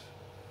least,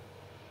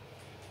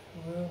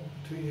 well,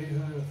 between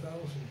 800 and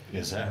 1,000.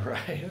 Is that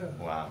right? Yeah.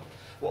 Wow.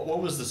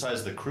 What was the size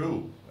of the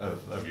crew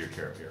of your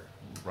carrier,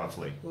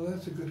 roughly? Well,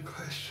 that's a good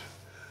question.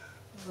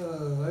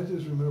 I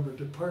just remember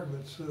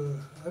departments.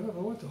 I don't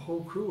know what the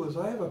whole crew was.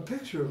 I have a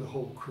picture of the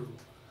whole crew.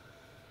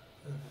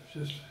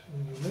 Just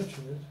when you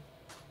mention it,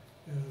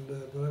 and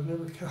but I've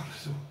never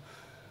counted them.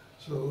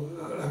 So,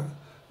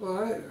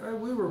 well,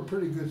 we were a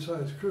pretty good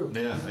sized crew.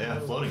 Yeah, yeah,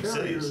 floating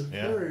cities.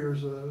 Yeah.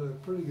 Carrier's a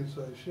pretty good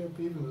sized ship,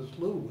 even as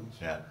little ones.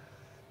 Yeah.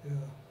 Yeah.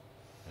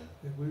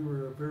 And we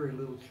were a very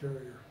little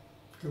carrier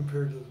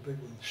compared to the big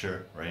ones.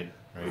 Sure, right,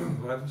 right.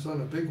 I was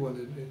on a big one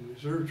in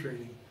reserve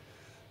training,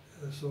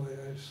 so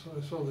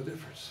I saw the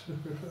difference.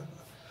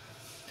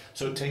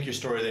 So take your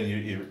story then.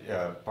 You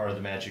part of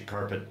the Magic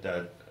Carpet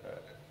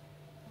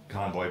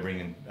convoy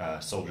bringing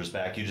soldiers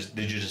back. Did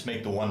you just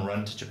make the one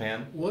run to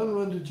Japan? One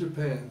run to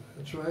Japan.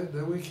 That's right.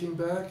 Then we came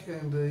back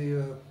and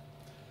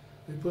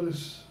they put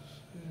us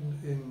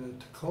in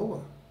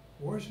Tacoma,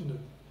 Washington,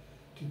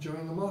 to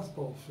join the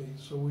mothball fleet.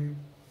 So we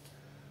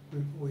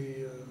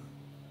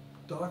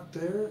docked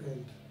there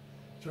and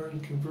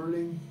started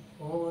converting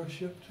all our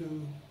ship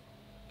to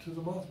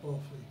the mothball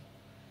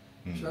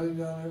fleet, shutting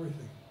down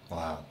everything.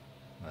 Wow.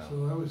 Wow.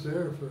 So I was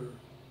there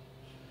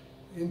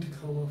in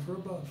Tacoma for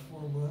about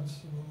 4 months,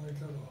 and then I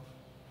got off.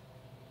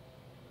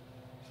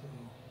 So.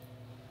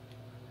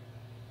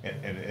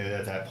 And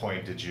at that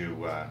point, did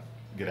you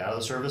get out of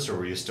the service,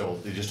 or did you still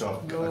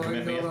have a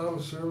commitment? No, I got out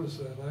of service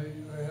then.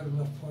 I had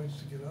enough points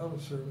to get out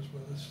of service by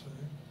this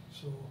time.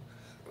 So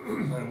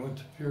I went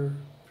to Pier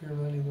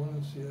 91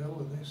 in Seattle,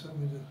 and they sent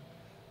me to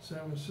San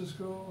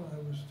Francisco, and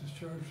I was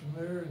discharged from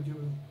there and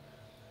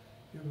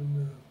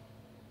given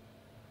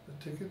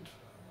a ticket,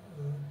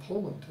 a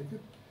Pullman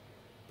ticket,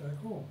 back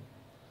home.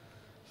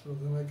 So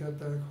then I got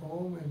back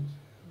home and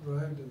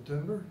arrived in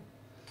Denver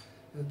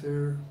at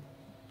the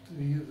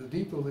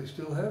depot they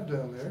still have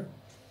down there.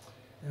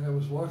 And I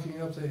was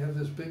walking up, they have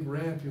this big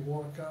ramp you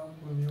walk out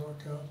when you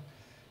walk out.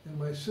 And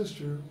my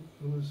sister,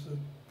 who was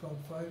about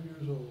 5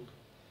 years old,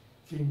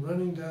 came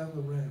running down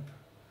the ramp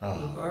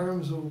with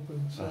arms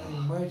open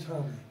saying, "My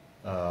Tommy."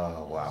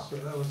 Oh, wow. So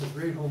that was a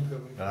great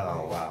homecoming.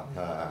 Oh, wow.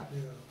 Yeah.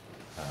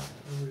 I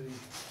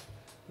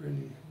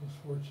really was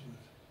fortunate.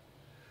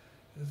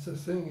 That's the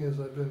thing is,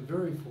 I've been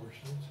very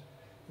fortunate,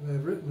 and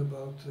I've written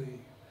about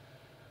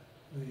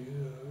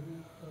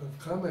I've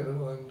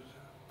commented on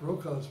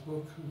Brokaw's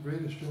book, The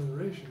Greatest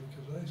Generation,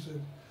 because I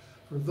said,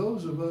 for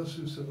those of us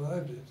who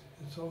survived it,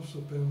 it's also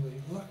been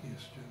the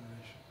luckiest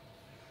generation.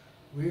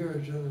 We are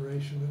a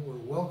generation that were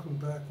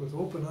welcomed back with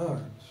open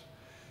arms,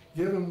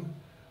 given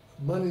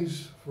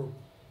monies for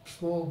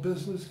small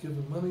business,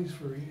 given monies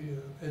for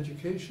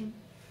education,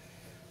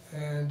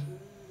 and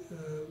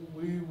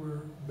we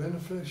were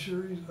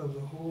beneficiaries of the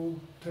whole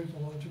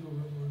technological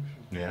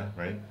revolution. Yeah,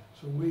 right.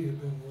 So we have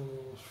been one of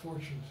the most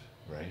fortunate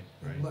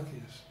and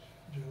luckiest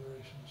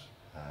generations,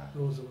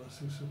 those of us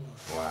who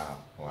survived. Wow,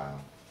 wow.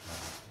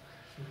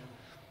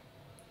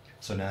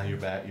 So now you're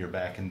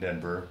back in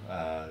Denver.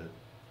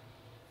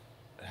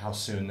 How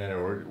soon then,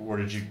 or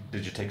did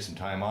you take some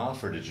time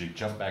off, or did you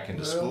jump back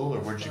into school, or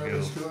where'd you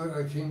go?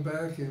 I came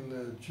back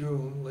in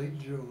June, late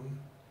June,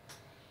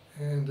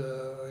 and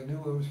I knew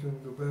I was going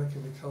to go back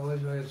into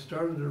college. I had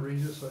started at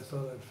Regis, I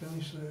thought I'd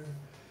finish there,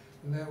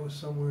 and that was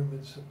somewhere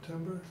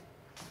mid-September.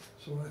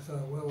 So I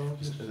thought, well, I'll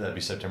just... That'd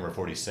be September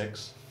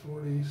 46?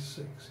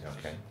 46, yes.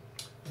 Okay.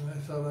 And I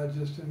thought I'd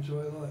just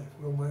enjoy life.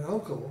 Well, my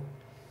uncle,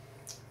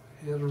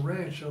 he had a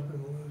ranch up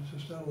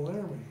just out of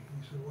Laramie.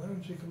 He said, "Why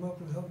don't you come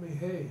up and help me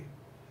hay?"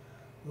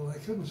 Well, I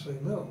couldn't say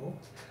no.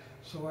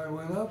 So I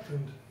went up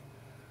and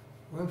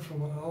went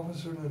from an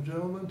officer and a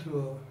gentleman to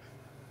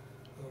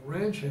a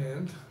ranch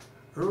hand,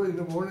 early in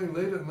the morning,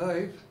 late at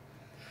night,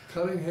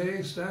 cutting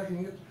hay,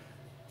 stacking it,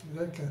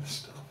 that kind of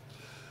stuff,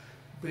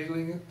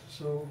 baling it.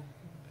 So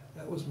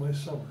that was my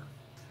summer.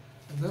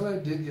 And then I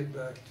did get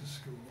back to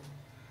school.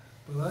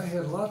 But I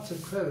had lots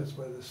of credits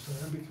by this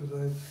time because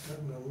I'd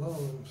gotten a lot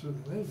of them through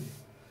the Navy.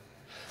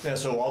 Yeah,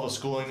 so all the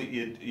schooling that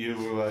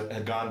you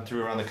had gone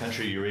through around the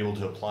country, you were able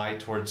to apply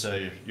towards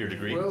your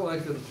degree? Well, I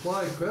could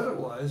apply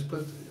credit-wise,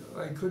 but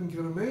I couldn't get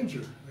a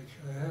major.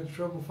 I had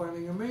trouble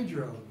finding a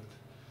major out of it.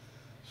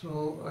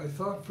 So I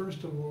thought,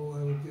 first of all,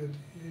 I would get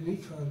an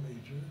econ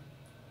major,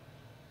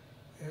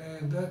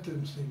 and that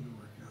didn't seem to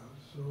work out.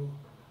 So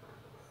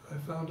I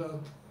found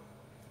out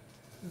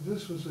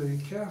this was a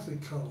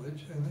Catholic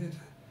college, and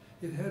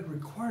it had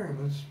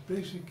requirements,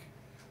 basic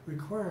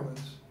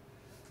requirements,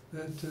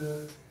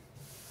 that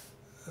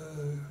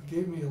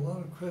gave me a lot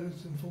of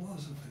credits in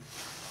philosophy.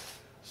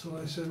 So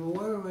I said, well,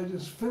 why don't I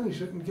just finish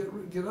it and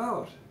get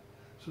out?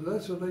 So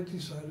that's what I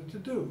decided to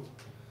do.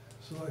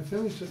 So I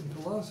finished it in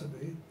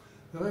philosophy.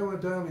 Then I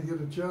went down to get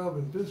a job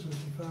in business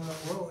and found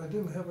out, well, I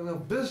didn't have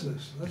enough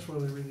business. That's what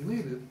I really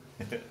needed.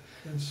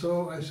 And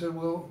so I said,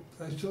 well,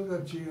 I still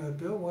got GI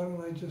Bill. Why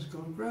don't I just go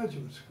to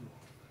graduate school,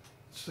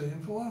 stay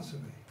in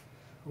philosophy,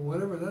 or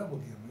whatever that will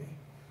give me.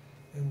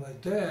 And my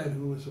dad,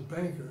 who was a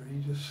banker, he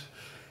just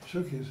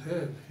shook his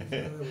head. He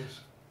thought I was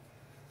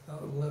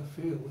out in left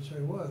field, which I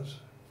was.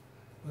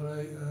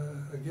 But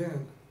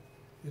again,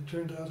 it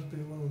turned out to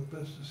be one of the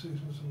best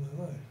decisions of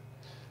my life.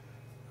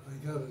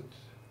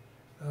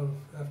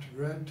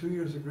 After 2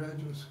 years of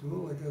graduate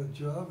school, I got a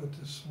job at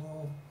this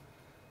small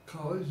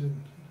college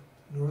in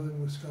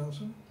northern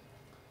Wisconsin,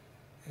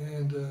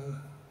 and it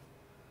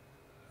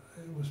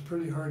was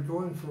pretty hard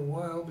going for a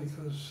while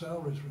because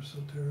salaries were so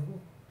terrible.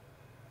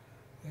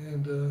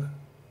 And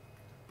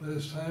but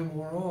as time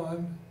wore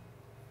on,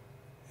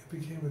 it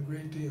became a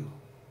great deal.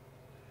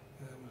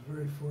 And I was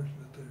very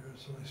fortunate there,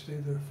 so I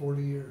stayed there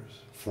 40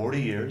 years.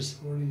 40 years?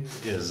 40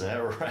 years. Is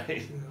that right?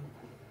 Yeah.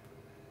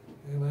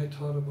 And I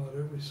taught about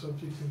every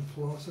subject in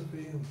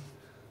philosophy, and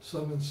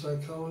some in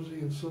psychology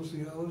and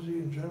sociology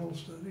and general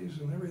studies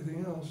and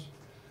everything else.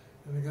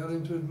 And I got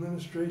into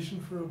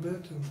administration for a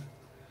bit, and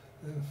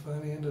then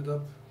finally ended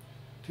up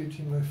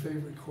teaching my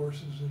favorite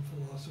courses in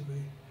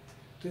philosophy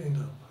to end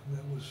up, and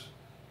that was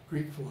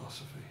Greek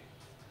philosophy.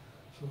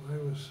 So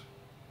that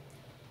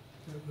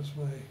was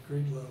my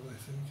great love, I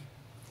think.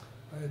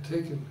 I had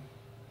taken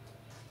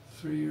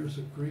 3 years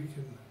of Greek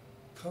in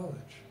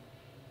college,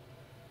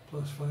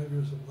 plus 5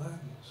 years of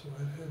Latin, so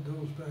I'd had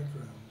those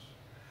backgrounds.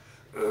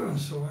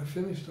 So I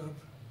finished up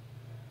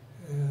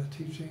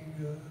teaching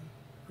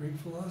Greek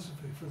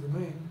philosophy for the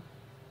Maine,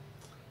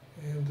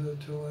 and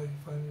until I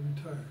finally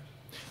retired.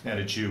 Now,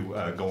 did you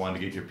go on to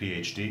get your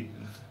PhD?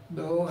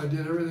 No, I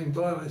did everything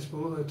but, I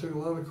suppose. I took a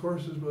lot of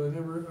courses, but I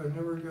never got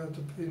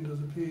into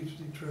the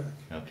PhD track.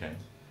 Okay.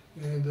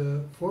 And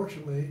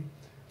fortunately,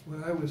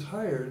 when I was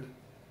hired,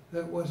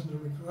 that wasn't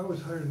I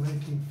was hired in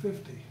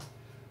 1950,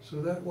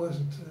 so that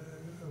wasn't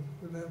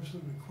an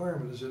absolute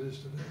requirement as it is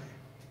today.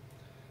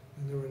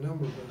 And there were a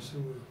number of us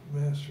who were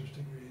master's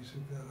degrees who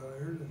got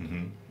hired,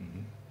 and,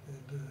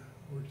 and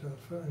worked out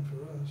fine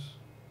for us.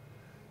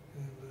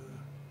 And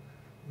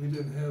we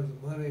didn't have the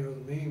money or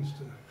the means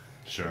to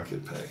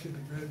get back into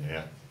graduate.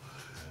 Yeah.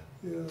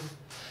 Yeah.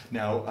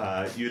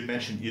 Now, you had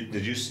mentioned,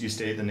 you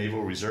stay in the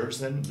Naval Reserves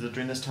then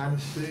during this time? I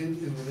stayed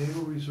in the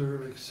Naval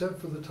Reserve except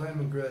for the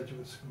time in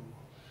graduate school.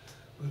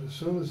 But as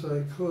soon as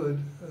I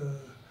could,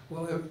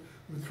 the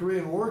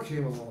Korean War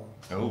came along.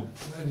 Oh.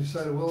 And I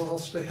decided, well, I'll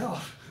stay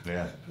out.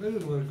 Yeah. I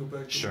didn't want to go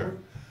back to war.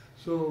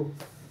 So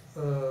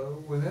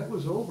when that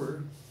was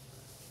over,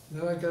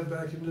 then I got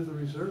back into the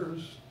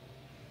reserves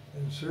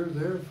and served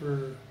there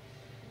to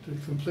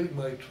complete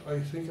my, I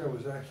think I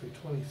was actually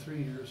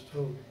 23 years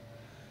total.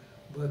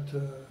 But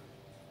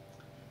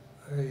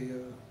I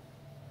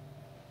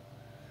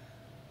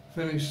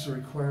finished the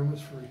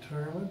requirements for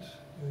retirement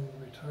and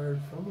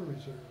retired from the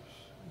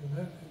reserves. And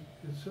that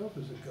in itself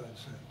is a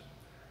godsend,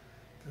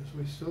 because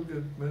we still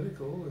get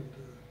medical and,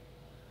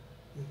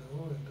 you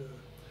know, and,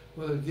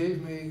 well, it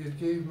gave me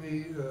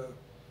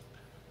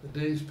a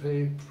day's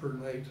pay per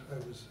night I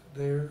was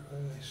there.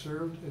 I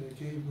served, and it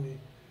gave me,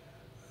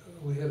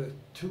 we had a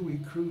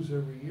 2-week cruise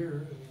every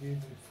year, and it gave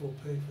me full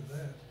pay for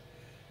that.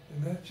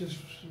 And that just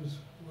was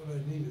what I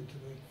needed to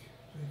make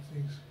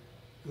things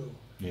go.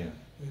 Yeah.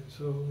 And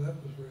so that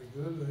was very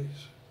good.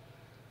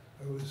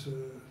 I was a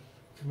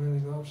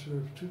commanding officer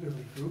of 2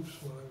 different groups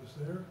while I was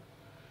there,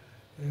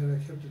 and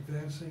I kept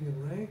advancing in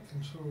rank.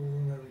 And so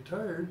when I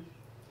retired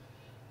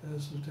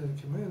as lieutenant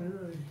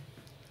commander,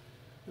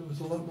 it was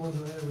a lot more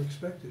than I ever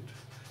expected,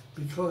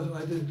 because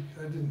I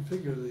didn't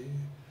figure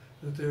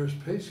that their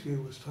pay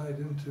scale was tied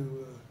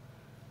into.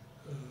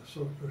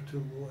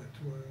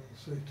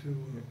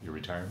 Your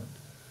retirement?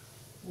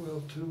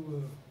 Well,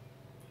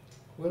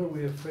 what are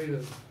we afraid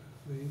of?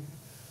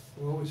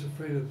 We're always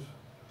afraid of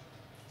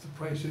the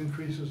price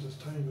increases as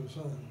time goes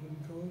on. What do you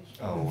call it?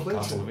 Oh, inflation.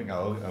 Cost of living.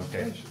 Oh,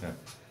 okay. Yeah.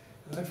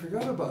 And I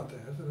forgot about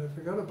that, and I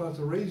forgot about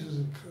the raises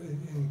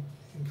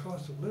in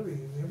cost of living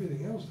and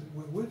everything else that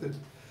went with it.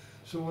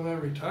 So when I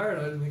retired,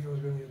 I didn't think I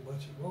was going to get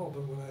much at all.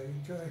 But when I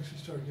actually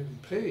started getting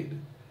paid,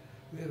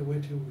 we had to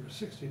wait till we were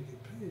 60 to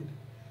get paid.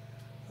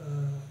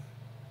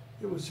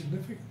 It was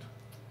significant.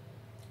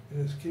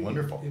 And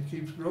wonderful. It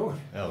keeps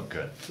growing. Oh,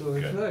 good. So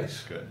it's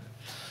nice. Good.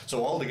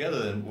 So altogether,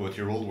 then, with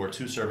your World War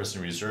II service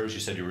and reserves, you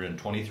said you were in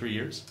 23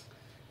 years?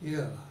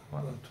 Yeah,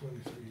 wow. About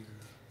 23 years.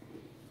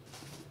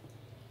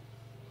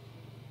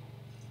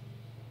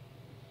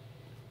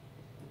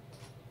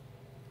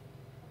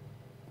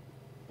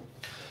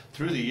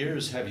 Through the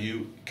years, have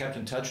you kept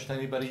in touch with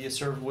anybody you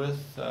served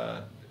with?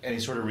 Any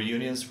sort of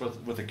reunions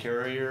with a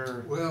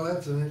carrier? Well,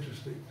 that's an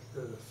interesting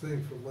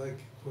thing from my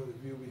point of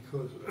view,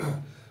 because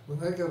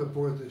when I got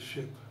aboard this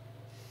ship,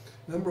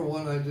 number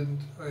one, I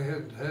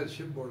hadn't had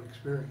shipboard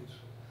experience.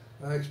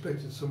 I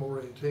expected some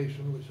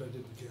orientation, which I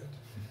didn't get.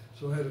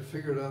 So I had to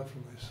figure it out for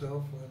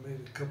myself, and I made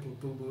a couple of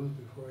boo-boos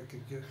before I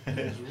could get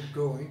things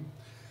going.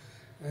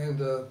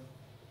 And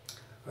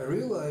I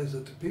realized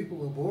that the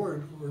people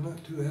aboard were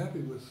not too happy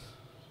with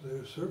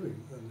their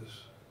serving on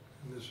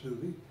in this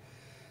duty.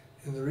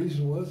 And the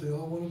reason was they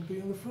all wanted to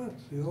be on the front.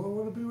 They all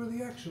wanted to be where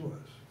the action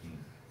was.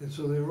 And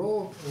so they were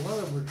all, a lot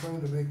of them were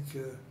trying to make,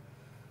 to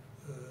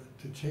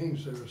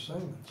change their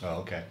assignments. Oh,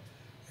 okay.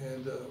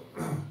 And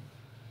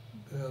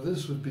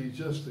this would be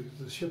just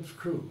the ship's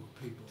crew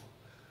people.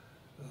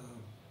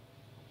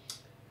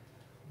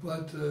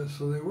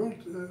 So they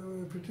weren't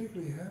a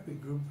particularly happy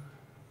group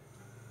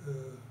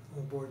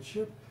on board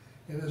ship.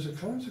 And as a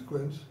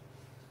consequence,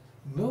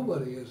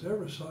 nobody has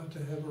ever sought to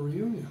have a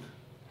reunion.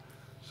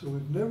 So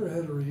we've never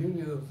had a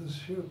reunion of this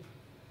ship,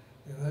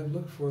 and I've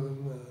looked for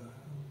them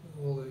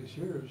all these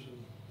years,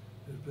 and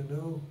there's been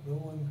no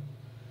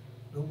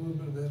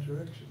movement in that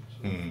direction.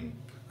 So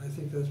I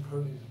think that's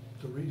probably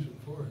the reason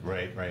for it.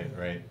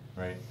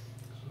 Right.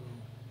 So,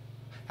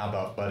 How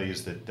about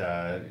buddies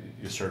that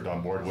you served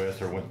on board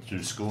with or went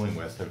through schooling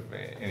with?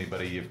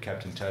 Anybody you've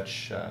kept in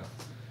touch?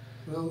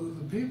 well,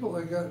 the people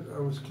I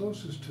was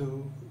closest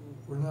to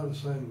were not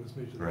assigned with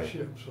me to the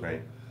ship, so I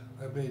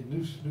made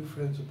new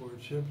friends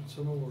aboard ship, and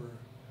some of them were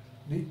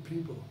neat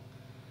people.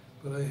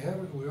 But I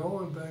haven't. We all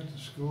went back to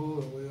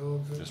school, and we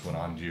all Just went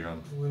on to your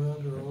own. Went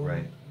on to our own.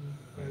 Right.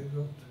 I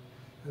don't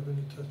have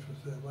any touch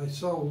with them. I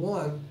saw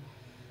one.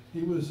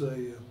 He was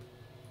a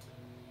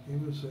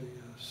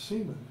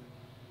seaman.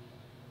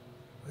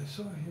 I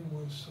saw him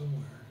once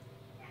somewhere,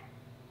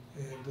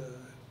 and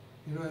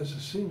you know, as a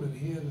seaman,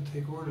 he had to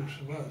take orders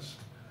from us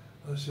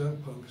young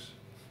punks.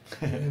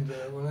 And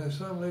when I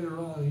saw him later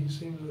on, he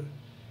seemed to.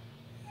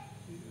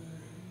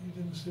 He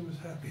didn't seem as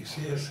happy as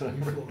he had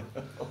before.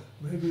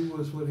 Maybe it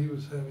was what he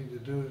was having to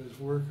do in his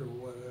work or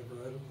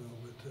whatever, I don't know,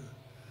 but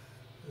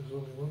there's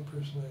only one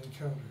person I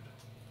encountered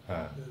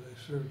that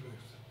I served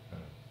with.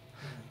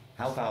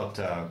 How about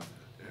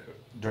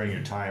during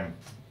your time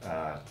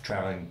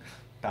traveling,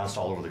 bounced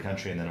all over the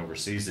country and then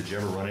overseas, did you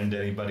ever run into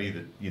anybody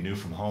that you knew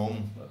from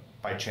home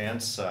by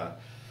chance?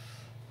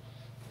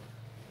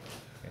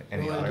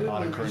 Any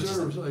odd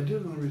occurrences? I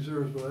did in the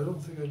reserves, but I don't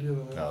think I did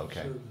on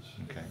active service.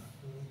 Okay.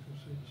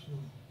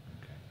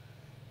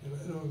 And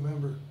I don't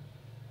remember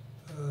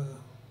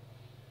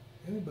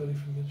anybody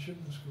from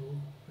midshipman school.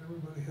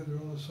 Everybody had their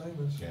own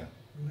assignments. Yeah.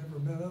 We never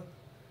met up.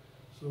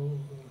 So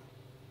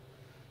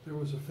there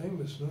was a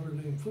famous Notre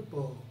Dame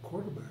football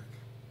quarterback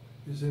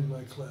is in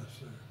my class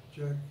there.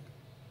 Jack,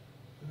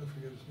 I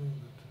forget his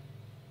name,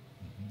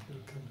 but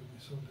it'll come to me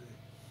someday.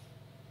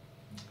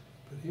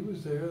 But he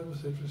was there. That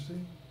was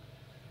interesting.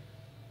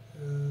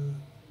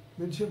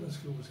 Midshipman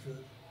school was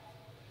good.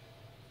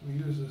 We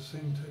used the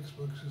same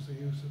textbooks as they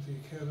used at the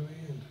academy,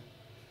 and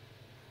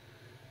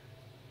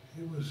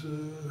it was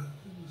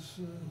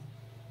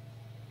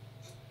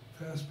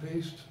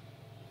fast-paced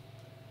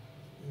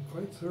and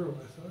quite thorough,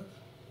 I thought.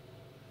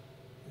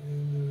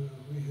 And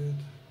we had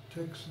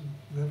techs and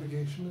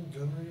navigation and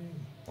gunnery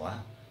and, wow.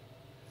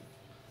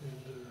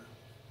 and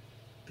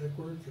deck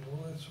work and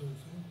all that sort of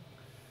thing.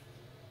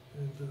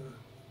 And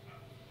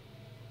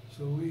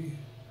so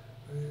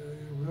I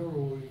remember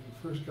when we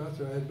first got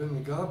there, I had been in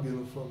the gob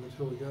uniform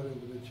until we got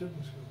into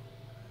midshipman school.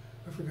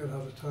 I forgot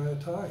how to tie a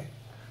tie.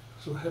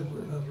 So I had to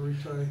learn how to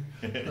tie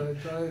a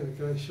tie, and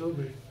the guy showed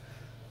me.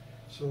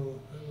 So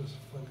that was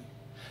funny.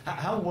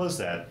 How was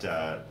that,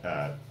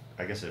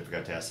 I guess I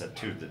forgot to ask that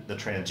too, the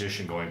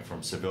transition going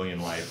from civilian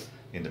life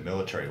into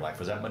military life?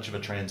 Was that much of a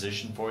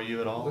transition for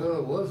you at all? Well,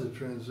 it was a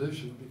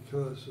transition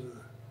because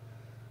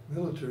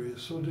military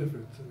is so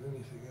different than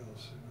anything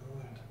else, you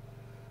know,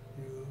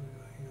 and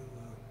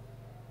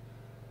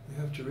you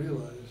have to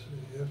realize,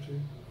 you have to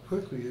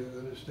quickly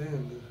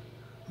understand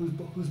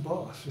who's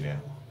boss, you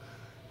know,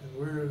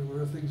 and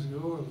where things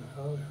go and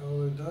how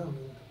they're done,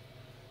 and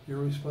your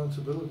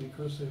responsibility. Of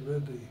course, they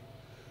read the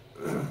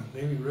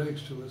Navy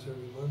regs to us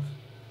every month.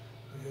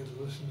 We had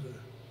to listen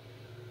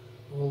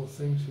to all the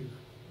things you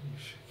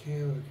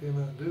can or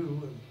cannot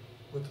do, and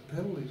what the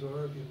penalties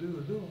are if you do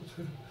or don't.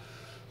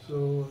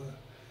 So,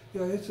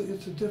 yeah, it's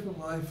a different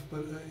life,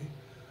 but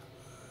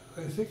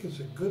I think it's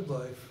a good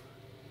life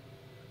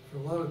for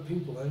a lot of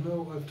people. I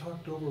know I've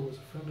talked over with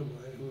a friend of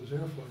mine who was Air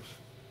Force,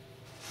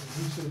 and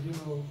he said, you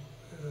know,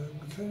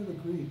 we kind of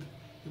agreed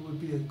it would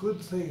be a good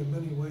thing in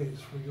many ways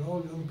for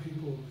all young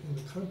people in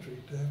the country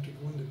to have to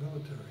go into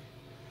military,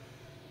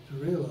 to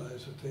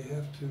realize that they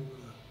have to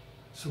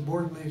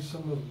subordinate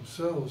some of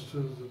themselves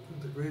to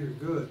the greater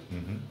good,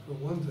 for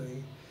one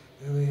thing,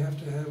 and they have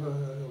to have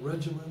a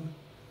regimen,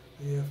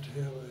 they have to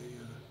have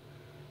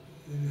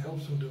it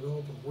helps them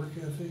develop a work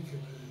ethic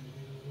and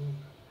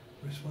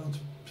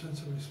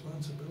sense of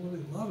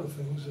responsibility, a lot of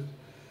things that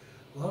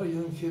a lot of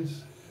young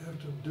kids have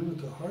to do it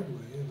the hard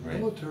way. And the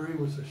military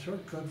was a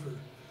shortcut for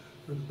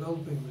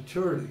developing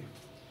maturity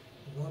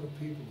in a lot of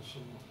people. So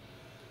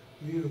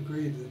we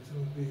agreed that it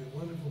would be a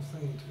wonderful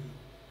thing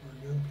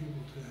for young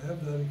people to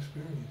have that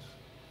experience.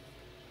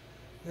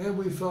 And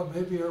we thought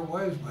maybe our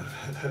wives might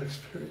have had that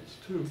experience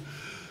too.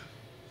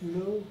 You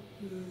know,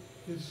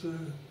 it's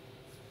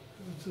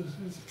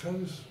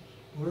kind of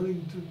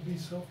learning to be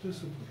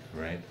self-disciplined.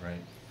 Right.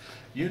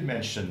 You'd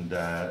mentioned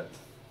a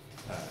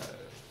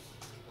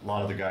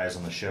lot of the guys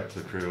on the ship,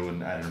 the crew,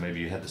 and I don't know, maybe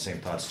you had the same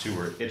thoughts too,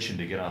 were itching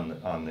to get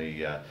on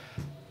the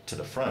to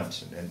the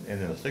front and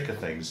in the thick of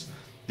things.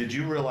 Did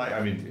you realize?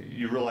 I mean,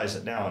 you realize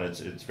it now, and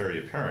it's very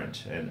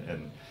apparent.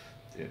 And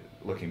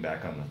looking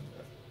back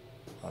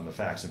on the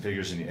facts and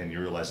figures, and you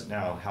realize it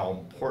now, how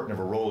important of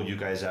a role you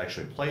guys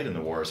actually played in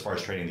the war as far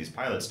as training these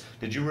pilots.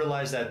 Did you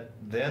realize that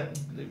then?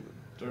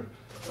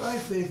 I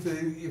think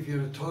if you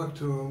had talked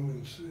to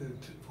them and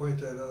point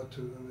that out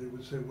to them, they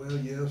would say, well,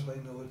 yes, I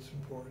know it's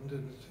important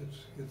and it's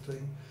a good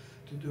thing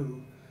to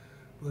do.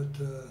 but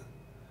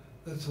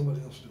let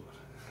somebody else do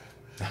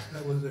it.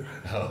 That was their.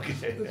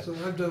 Okay. So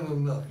I've done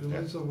enough.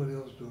 Let somebody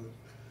else do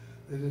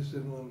it. They just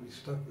didn't want to be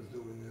stuck with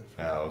doing that.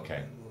 For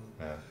Okay.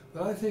 long.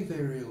 But I think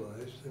they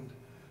realized, and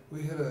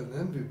we had an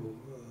enviable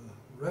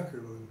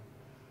record on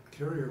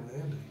carrier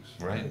landings.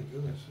 Right. My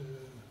goodness,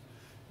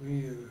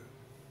 we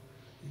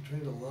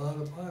trained a lot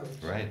of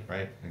pilots. Right.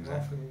 Exactly.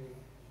 Often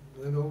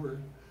went over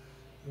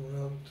and went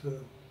out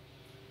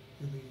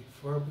in the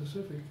far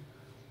Pacific.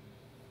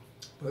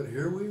 But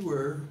here we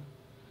were,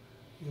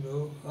 you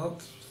know,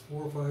 out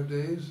 4 or 5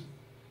 days,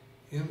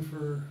 in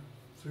for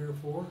 3 or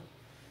 4,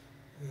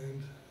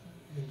 and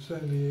in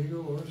San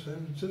Diego or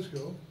San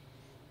Francisco.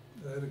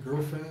 I had a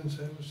girlfriend in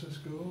San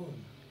Francisco,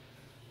 and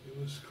it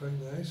was quite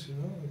nice, you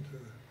know, and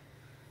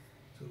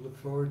to look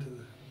forward to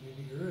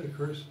meeting her. And of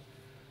course,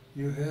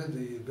 you had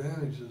the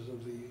advantages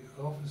of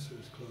the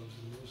officers' clubs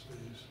in those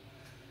days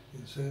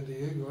in San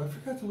Diego. I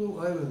forgot the little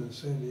island in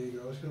San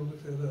Diego. I was going to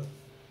look that up.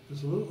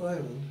 There's a little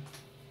island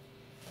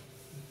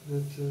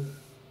that,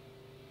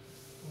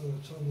 well,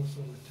 it's almost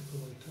on the tip of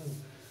my tongue.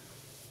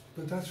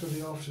 But that's where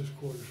the officers'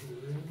 quarters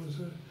were. And it was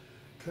a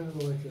kind of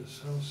like a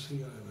South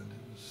Sea island.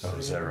 It was Oh,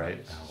 is that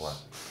right? Oh, wow.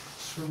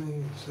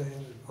 Swimming and sand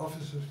and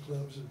officers'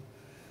 clubs, and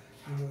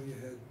you know, you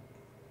had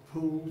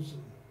pools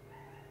and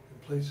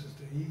places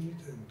to eat,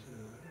 and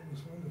it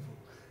was wonderful.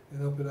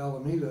 And up at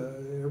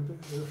Alameda Air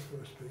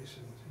Force Base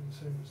in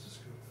San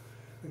Francisco,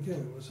 again,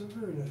 it was a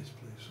very nice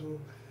place. So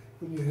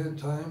when you had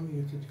time,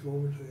 you could go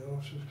over to the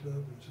officers' club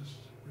and just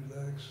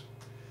relax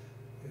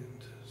and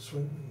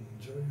swim and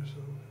enjoy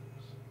yourself.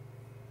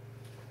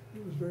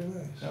 It was very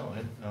nice.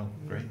 Oh,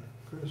 great.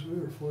 Of course, we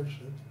were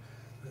fortunate.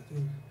 I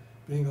think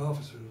being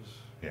officers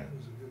Yeah.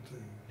 was a good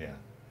thing. Yeah.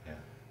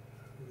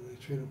 They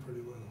treated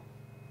pretty well,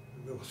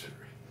 the military.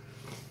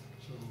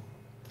 So.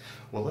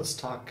 Well, let's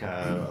talk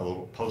a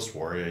little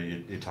post-war.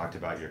 You talked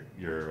about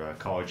your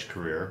college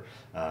career.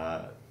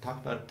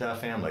 Talk about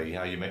family,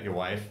 how you met your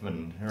wife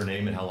and her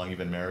name and how long you've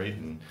been married,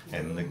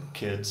 and the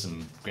kids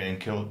and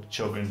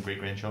grandchildren,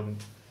 great-grandchildren.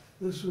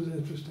 This was an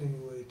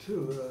interesting way,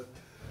 too.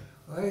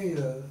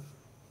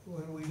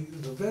 When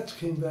the vets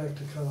came back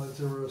to college,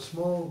 there were a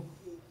small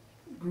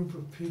group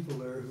of people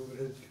there who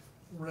had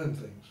run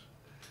things.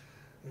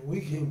 And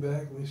we came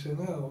back and we said,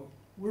 now,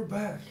 we're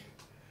back.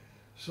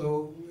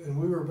 So, and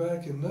we were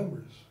back in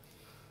numbers.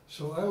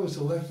 So I was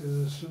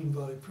elected as student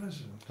body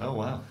president. Oh,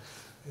 wow.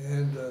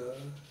 And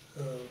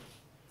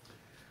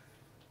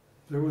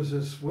there was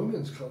this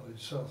women's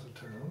college south of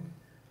town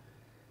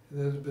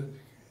that had been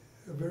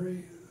a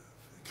very,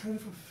 kind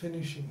of a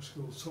finishing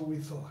school, so we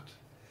thought.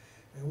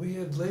 And we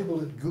had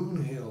labeled it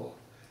Goon Hill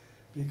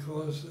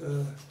because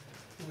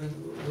when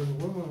a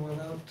woman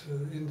went out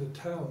into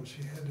town,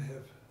 she had to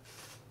have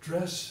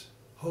dress,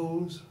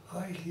 hose,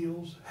 high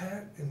heels,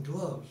 hat, and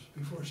gloves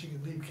before she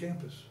could leave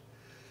campus.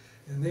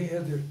 And they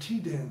had their tea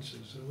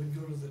dances, and we'd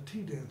go to the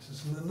tea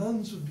dances, and the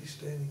nuns would be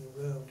standing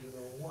around, you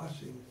know,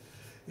 watching,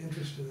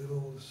 interested in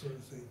all this sort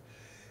of thing.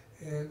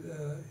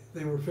 And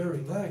they were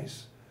very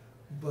nice,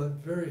 but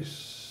very,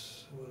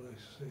 what did I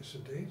say,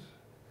 sedate?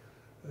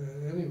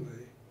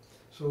 Anyway,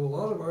 so a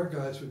lot of our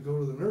guys would go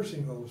to the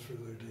nursing homes for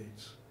their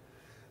dates.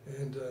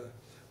 And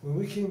when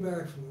we came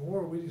back from the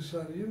war, we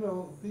decided, you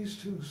know, these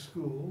two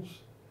schools,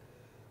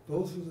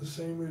 both of the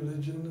same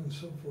religion and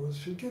so forth,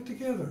 should get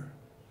together.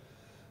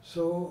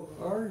 So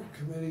our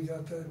committee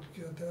got that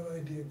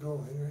idea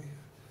going.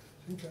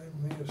 I think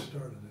I may have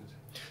started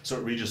it. So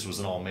Regis was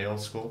an all-male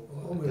school?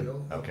 All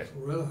male. Okay.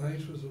 Loretta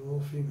Heights was an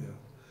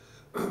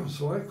all-female.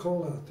 So I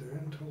called out there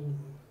and told them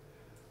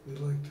we'd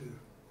like to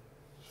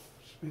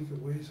speak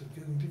of ways of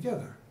getting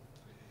together.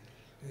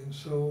 And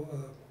so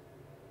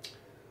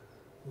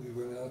we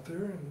went out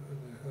there and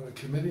had a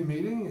committee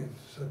meeting and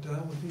sat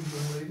down with these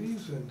young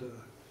ladies and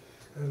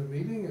had a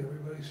meeting, and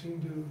everybody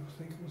seemed to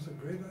think it was a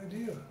great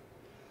idea.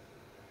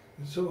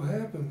 It so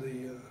happened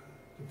the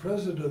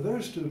president of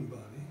their student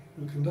body,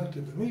 who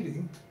conducted the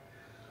meeting,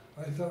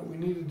 I thought we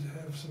needed to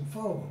have some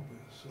follow-up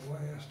with, so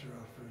I asked her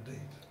out for a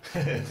date.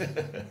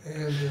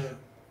 And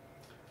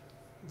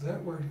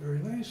that worked very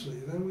nicely.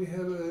 Then we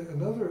had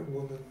another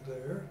woman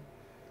there,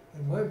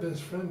 and my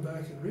best friend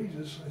back at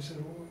Regis, I said,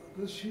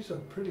 well, she's a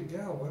pretty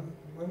gal,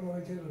 when will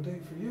I get a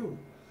date for you?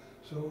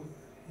 So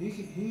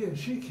he and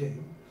she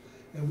came,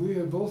 and we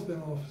had both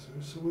been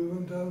officers, so we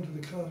went down to the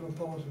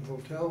Cosmopolitan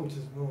Hotel, which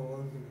is no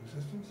longer in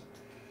existence,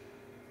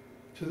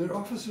 to their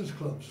officers'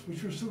 clubs,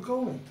 which were still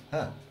going.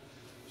 Huh.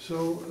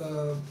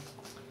 So,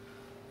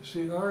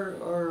 see, our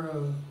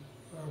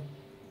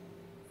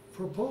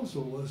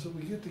proposal was that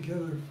we get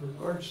together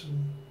for arts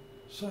and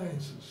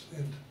sciences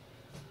and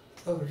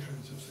other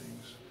kinds of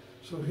things.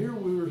 So here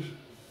we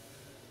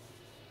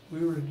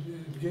were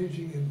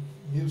engaging in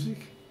music,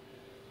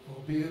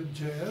 albeit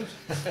jazz,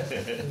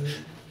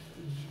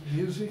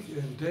 music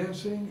and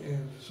dancing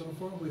and so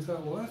forth. We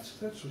thought, well,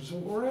 that's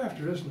what we're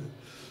after, isn't it?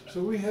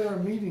 So we had our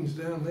meetings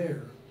down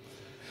there,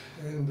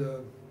 and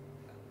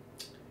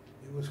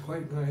it was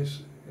quite nice,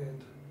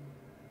 and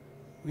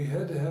we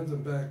had to have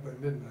them back by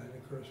midnight.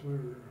 Of course, we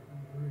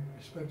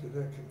respected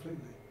that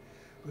completely.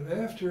 But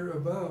after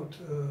about,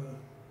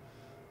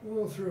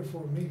 3 or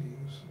 4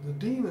 meetings, the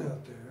dean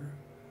out there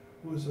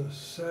was a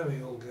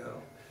savvy old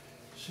gal.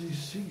 She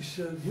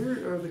said,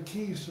 here are the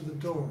keys to the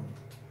dorm,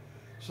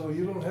 so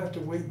you don't have to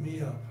wake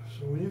me up.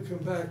 So when you come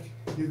back,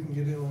 you can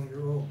get in on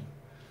your own.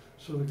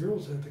 So the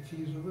girls had the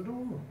keys to the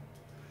dorm.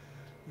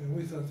 And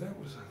we thought that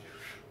was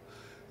unusual.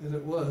 And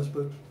it was,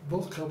 but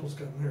both couples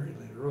got married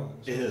later on.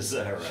 So is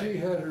that right? She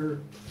had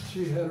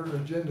her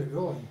agenda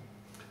going.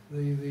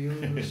 The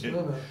oldest nun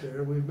out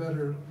there, we met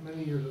her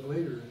many years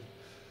later. And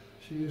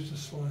she used to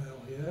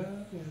smile,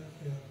 yeah.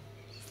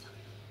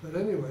 But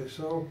anyway,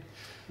 so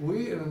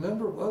we and a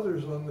number of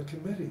others on the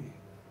committee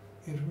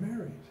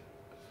intermarried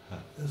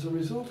as a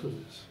result of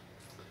this.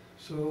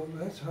 So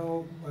that's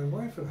how my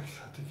wife and I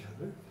got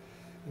together.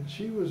 And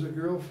she was a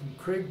girl from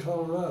Craig,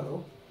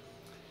 Colorado,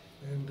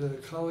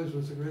 and college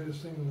was the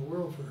greatest thing in the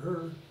world for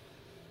her.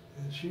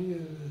 And she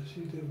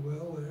did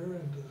well there,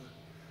 and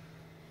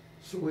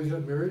so we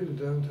got married in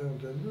downtown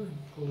Denver,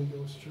 Holy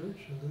Ghost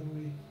Church, and then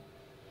we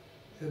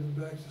headed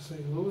back to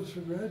St. Louis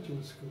for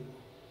graduate school.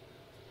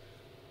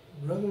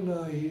 Rather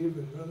naive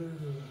and rather,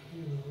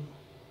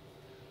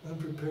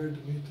 unprepared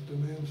to meet the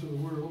demands of the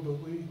world, but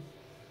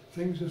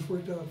things just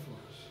worked out for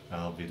us.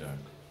 I'll be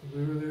darned.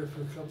 We were there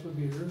for a couple of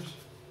years,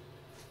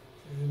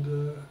 and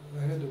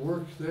I had to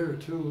work there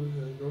too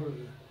in order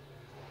to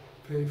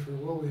pay for,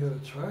 we had a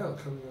child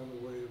coming on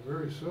the way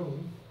very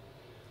soon,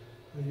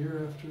 a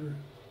year after,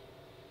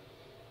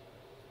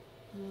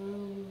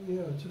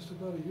 just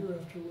about a year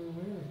after we were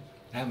married.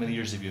 How many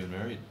years have you been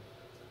married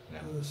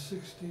now?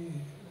 62,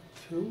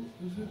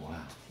 is it?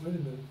 Wow. Wait a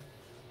minute,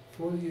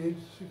 48,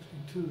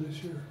 62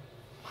 this year.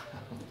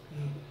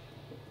 Yeah.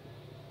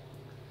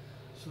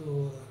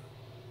 So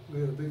we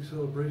had a big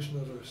celebration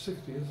at our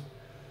 60th.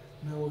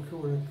 Now we're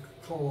going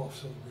to call off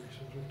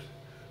celebrations, but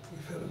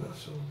we've had enough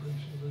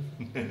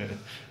celebrations.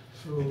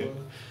 So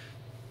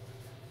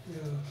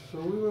so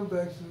we went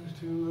back to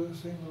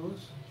St.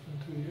 Louis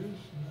for 2 years,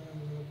 and then I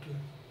went up to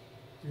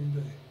Green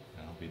Bay.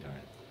 I'll be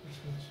darned.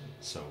 Wisconsin.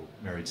 So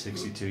married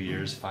 62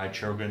 years, 5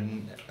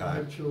 children.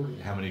 5 children.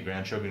 How many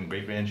grandchildren,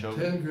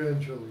 great-grandchildren? 10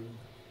 grandchildren.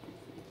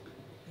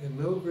 And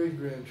no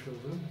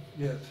great-grandchildren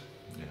yet.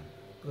 Yeah.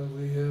 But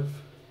we have,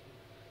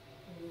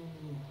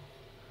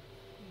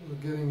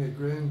 we're getting a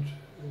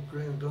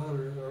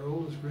granddaughter. Our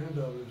oldest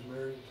granddaughter is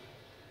married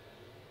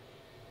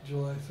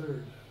July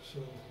 3rd. So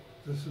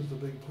this is the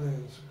big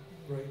plans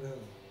right now.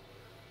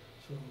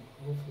 So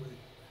hopefully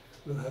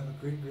we'll have a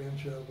great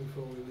grandchild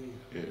before we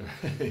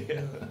leave.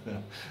 Yeah.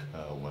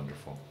 Oh,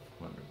 wonderful,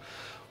 wonderful.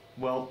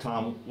 Well,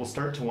 Tom, we'll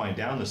start to wind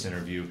down this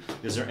interview.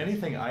 Is there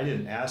anything I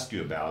didn't ask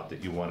you about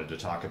that you wanted to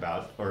talk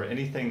about, or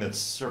anything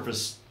that's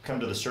come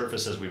to the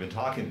surface as we've been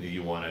talking that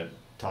you want to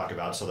talk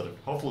about, so that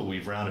hopefully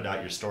we've rounded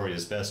out your story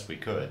as best we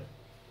could?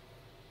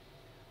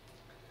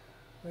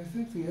 I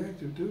think the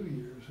active duty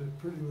years have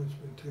pretty much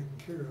been taken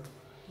care of.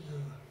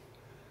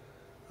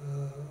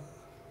 Yeah.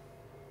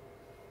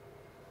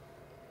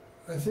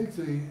 I think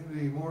the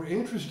more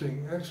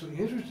interesting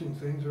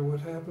things are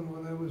what happened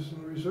when I was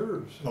in the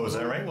reserves. Oh, is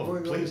that right?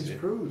 Well, please.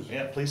 Cruise.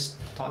 Yeah, please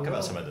talk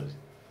about some of those.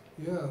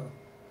 Yeah.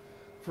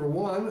 For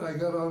one, I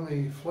got on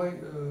the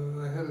flight,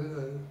 I had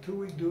a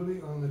 2-week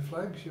duty on the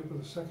flagship of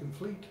the Second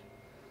Fleet,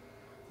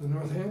 the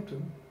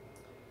Northampton,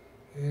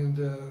 and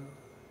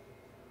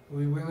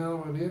we went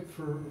out on it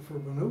for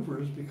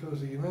maneuvers because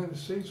the United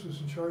States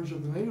was in charge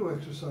of the NATO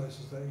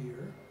exercises that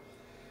year.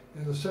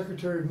 And the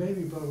Secretary of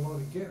Navy brought a lot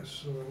of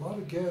guests, so a lot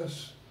of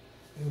guests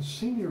and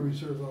senior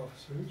reserve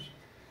officers,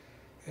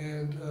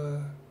 and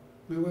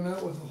we went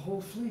out with the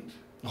whole fleet.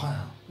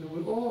 Wow. They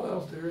were all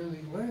out there in the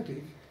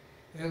Atlantic,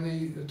 and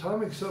the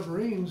atomic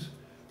submarines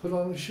put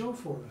on a show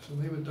for us,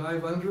 and they would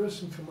dive under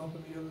us and come up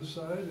on the other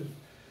side, and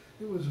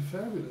it was a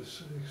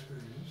fabulous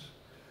experience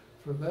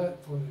from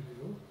that point of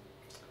view.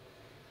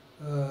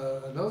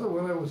 Another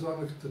one, I was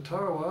on the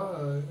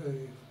Tarawa,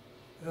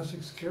 a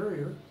Essex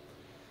carrier,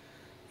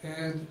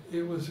 and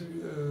it was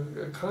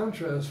a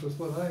contrast with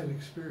what I had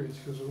experienced,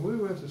 because when we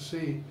went to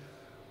sea,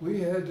 we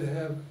had to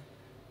have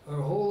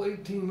our whole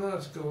 18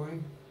 knots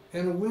going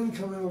and a wind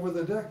coming over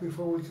the deck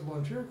before we could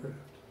launch aircraft.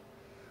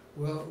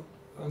 Well,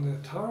 on the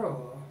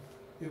Tarawa,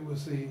 it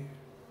was the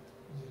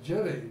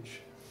jet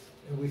age,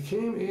 and we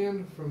came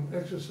in from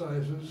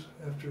exercises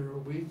after a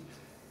week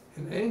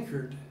and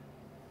anchored.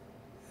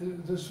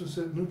 This was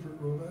at Newport,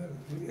 Rhode Island.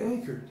 We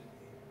anchored,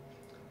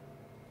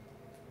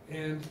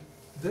 and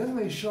then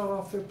they shot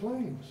off their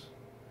planes.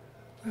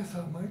 I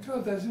thought, my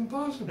God, that's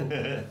impossible.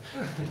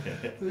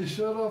 They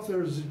shot off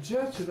their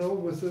jets,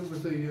 with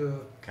the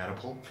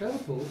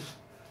catapults,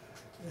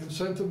 and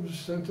sent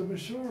them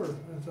ashore.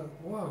 I thought,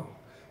 wow.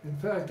 In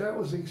fact, that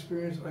was the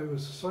experience. I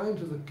was assigned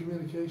to the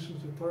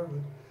communications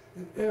department,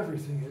 and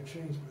everything had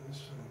changed by this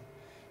time.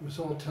 It was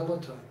all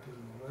teletype,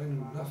 I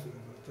knew nothing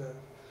about that.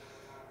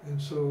 And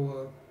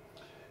so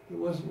it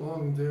wasn't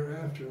long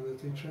thereafter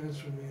that they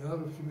transferred me out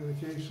of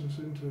communications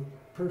into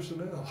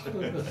personnel.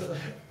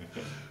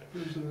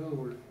 Personnel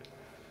work.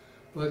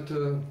 But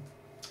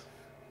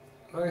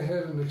I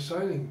had an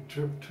exciting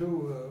trip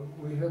too.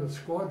 We had a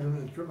squadron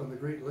on the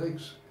Great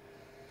Lakes,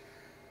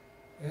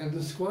 and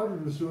the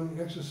squadron was doing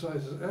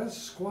exercises as a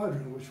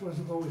squadron, which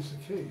wasn't always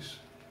the case.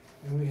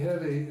 And we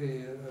had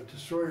a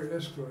destroyer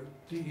escort,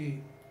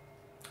 DE,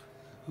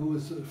 who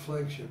was the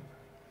flagship,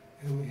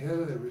 and we had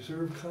a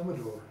reserve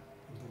commodore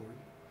aboard.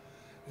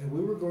 And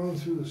we were going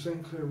through the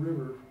St. Clair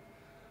River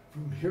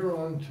from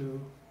Huron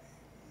to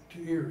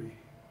Erie.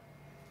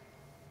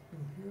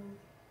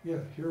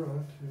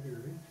 Huron to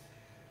Erie.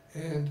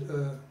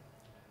 And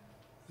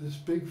this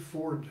big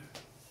Ford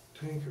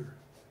tanker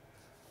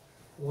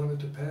wanted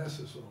to pass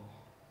us all.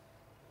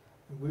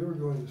 And we were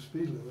going the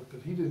speed limit,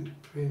 but he didn't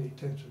pay any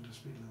attention to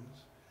speed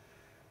limits.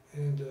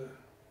 And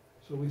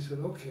so we said,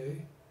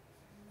 okay.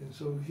 And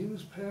so he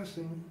was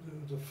passing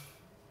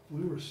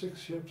we were 6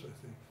 ships, I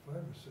think, 5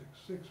 or 6,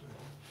 I think.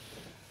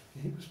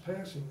 He was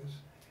passing us,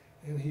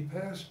 and he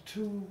passed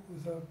 2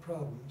 without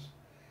problems.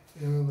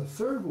 And on the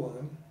third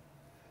one,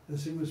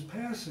 as he was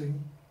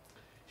passing,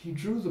 he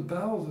drew the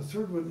bow of the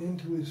third one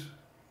into his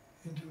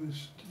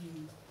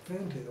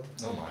fantail.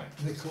 Oh my.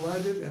 And they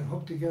collided and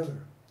hooked together.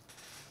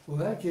 Well,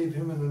 that gave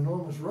him an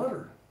enormous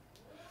rudder.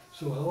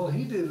 So all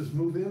he did is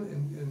move in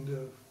and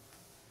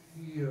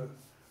he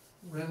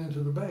ran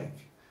into the bank.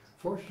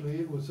 Fortunately,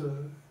 it was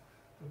a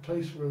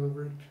place where there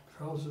were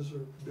houses or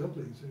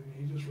buildings, and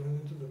he just ran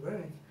into the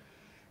bank.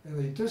 And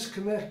they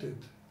disconnected.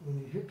 When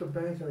he hit the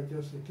bank, I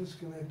guess they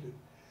disconnected.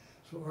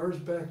 So ours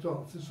backed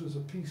off. This was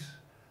a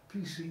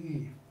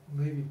PCE,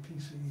 Navy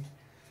PCE.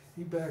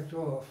 He backed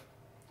off,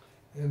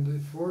 and the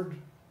Ford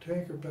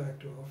tanker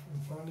backed off,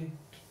 and finally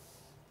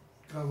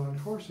got on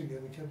course again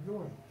and kept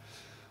going.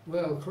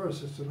 Well, of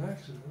course, it's an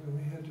accident, and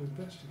we had to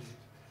investigate.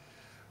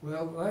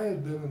 Well, I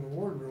had been in the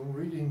wardroom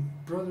reading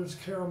Brothers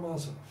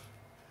Karamazov,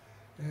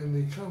 and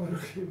the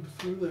Commodore came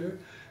through there,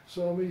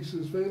 saw me, he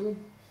says, Phelan,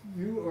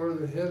 you are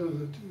the head of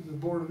the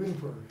Board of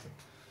Inquiry.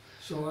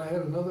 So I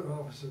had another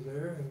officer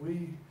there, and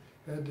we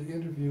had to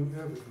interview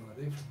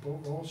everybody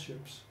from all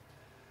ships.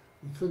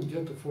 We couldn't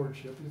get the Ford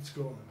ship, it's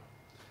gone.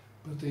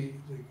 But the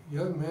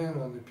young man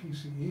on the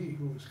PCE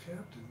who was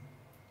captain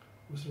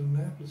was an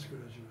Annapolis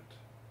graduate.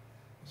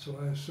 So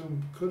I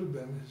assumed could have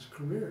been his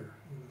career,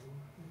 you know.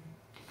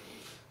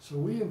 So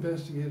we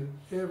investigated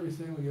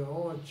everything. We got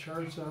all our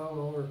charts out,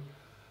 all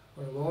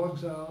our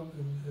logs out,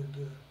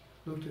 and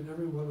looked at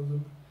every one of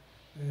them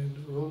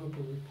and wrote up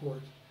a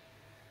report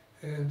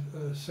and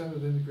sent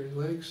it into Great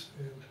Lakes.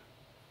 And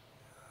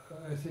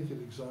I think it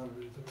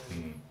exonerated the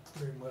man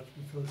very much,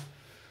 because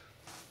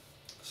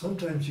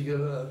sometimes you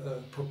get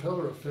a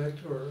propeller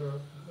effect,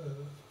 or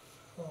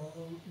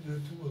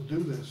that will do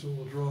this, and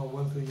will draw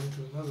one thing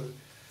into another.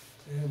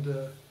 And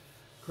of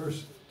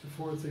course, the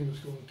Ford thing was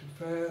going too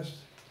fast.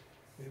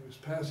 It was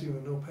passing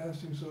with no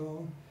passing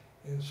zone,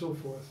 and so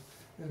forth.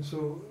 And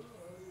so,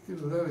 you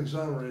know, that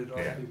exonerated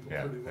our people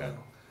pretty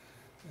well.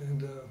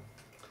 And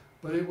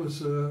but it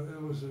was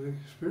an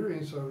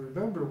experience I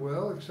remember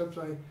well, except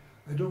I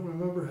don't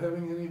remember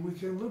having any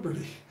weekend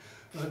liberty.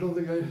 I don't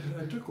think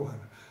I took one.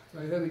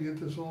 I had to get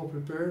this all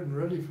prepared and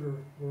ready for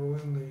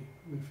when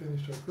we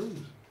finished our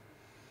cruise.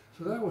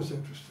 So that was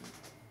interesting.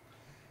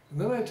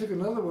 And then I took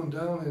another one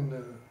down in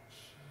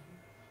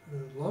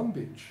Long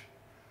Beach,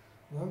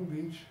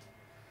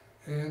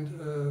 and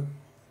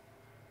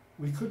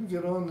we couldn't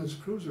get on this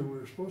cruiser we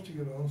were supposed to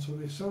get on, so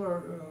they sent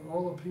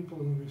all the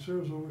people in the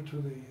reserves over to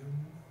the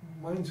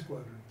mine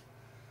squadron.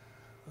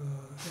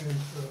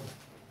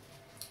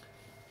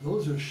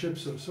 Those are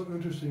ships that are so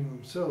interesting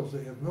themselves.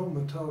 They have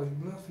nothing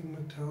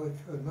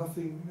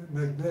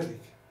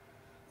magnetic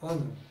on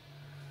them.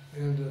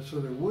 And so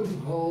they're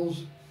wooden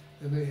hulls,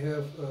 and they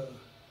have,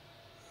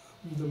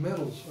 the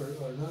metals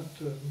are not,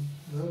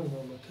 none of them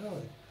are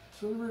metallic.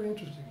 So they're very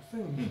interesting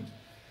things.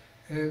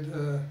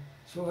 And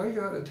so I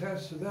got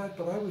attached to that,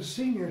 but I was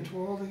senior to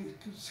all the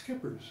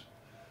skippers.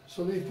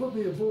 So they put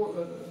me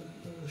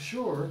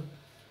ashore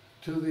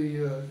to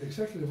the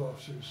executive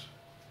officers.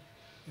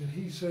 And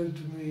he said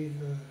to me,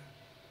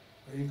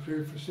 are you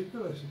cleared for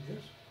secret? I said,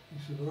 yes. He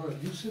said, all right,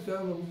 you sit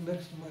down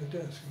next to my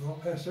desk, and I'll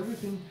pass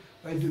everything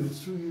I do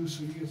through you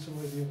so you get some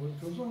idea of what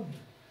goes on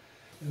here.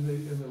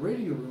 And the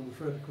radio room was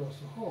right across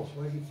the hall,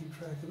 so I could keep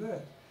track of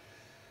that.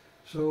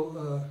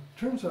 So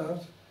turns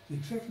out the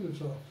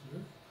executive's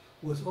officer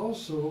was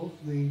also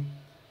the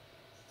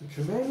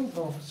commanding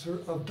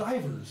officer of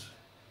divers.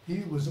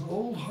 He was an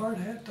old hard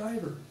hat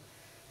diver,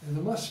 and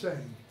the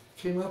Mustang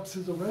came up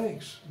through the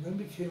ranks and then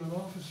became an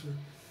officer.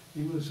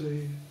 He was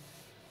I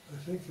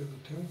think a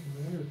lieutenant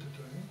commander at the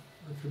time,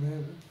 or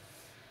commander.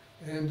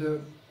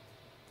 And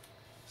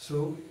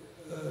so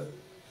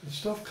the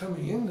stuff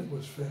coming in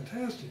was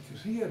fantastic,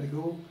 because he had to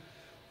go,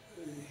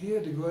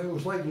 it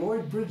was like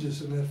Lloyd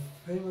Bridges in that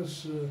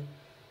famous,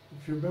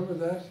 if you remember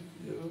that,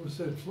 it was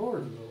in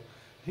Florida though.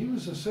 He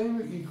was the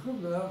same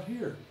equivalent out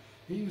here.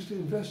 He used to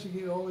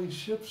investigate all these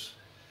ships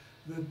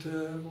that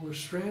were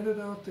stranded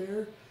out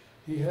there.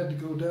 He had to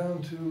go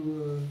down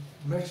to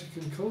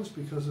Mexican coast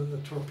because a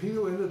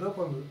torpedo ended up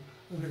on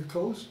their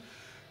coast,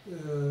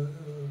 a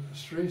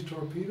stray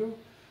torpedo.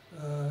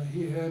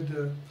 He had,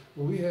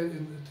 well, we had, at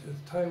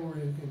the time we were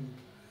in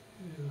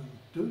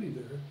duty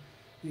there,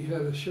 he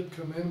had a ship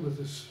come in with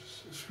the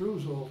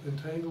screws all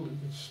entangled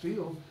in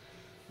steel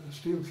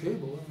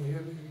cable, and we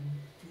had to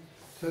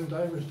send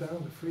divers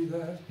down to free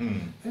that.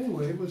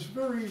 Anyway, it was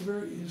very,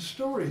 his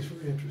stories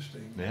were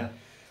interesting. Yeah.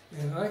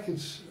 And I could,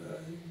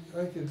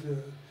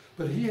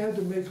 but he had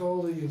to make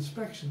all the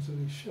inspections of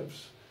these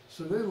ships.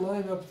 So they'd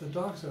line up the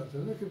docks out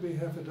there. There could be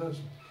half a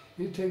dozen.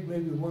 He'd take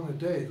maybe one a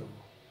day, though.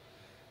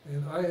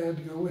 And I had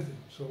to go with him.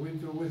 So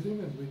we'd go with him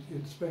and we'd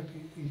inspect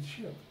each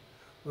ship.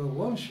 Well,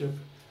 one ship,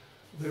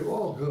 they were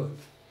all good,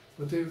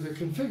 but they're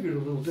configured a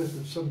little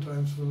different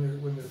sometimes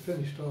when they're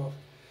finished off.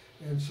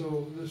 And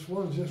so this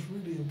one just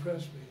really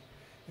impressed me.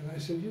 And I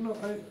said, you know,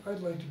 I'd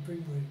like to bring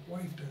my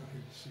wife down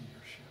here to see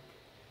your ship.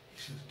 He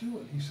says, do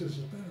it. He says,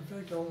 as a matter of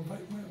fact, I'll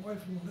invite my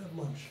wife and we'll have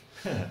lunch.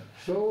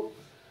 So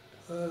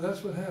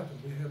that's what happened.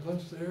 We had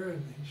lunch there,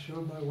 and he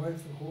showed my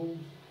wife the whole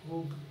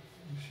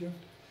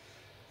shift.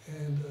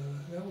 And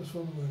that was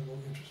one of my more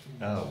interesting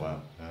ones. Oh,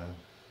 wow.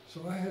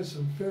 So I had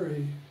some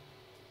very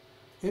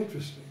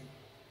interesting,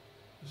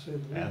 to say the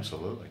least.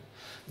 Absolutely.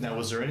 Now,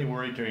 was there any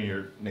worry during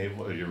your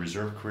your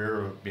reserve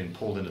career of being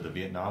pulled into the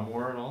Vietnam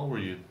War at all? Were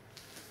you?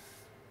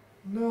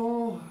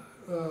 No,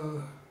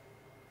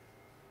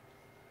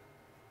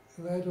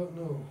 and I don't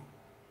know.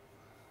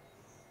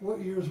 What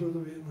years were the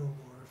Vietnam War?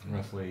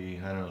 Roughly,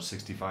 I don't know,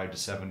 65 to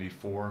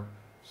 74.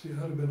 See, I'd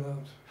have been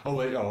out. Oh,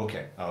 wait, oh,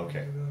 okay, okay,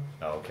 I'd been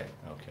out. oh, okay,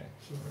 okay.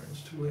 So it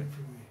was too late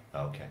for me.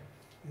 Okay,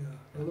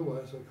 Yeah,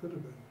 otherwise I could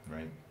have been.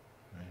 right,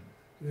 right.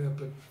 Yeah,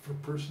 but for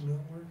personnel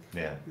work?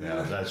 Yeah, Yeah.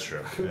 yeah, that's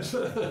true. Yeah.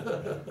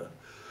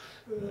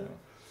 Yeah.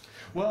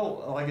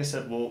 Well, like I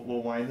said,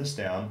 we'll wind this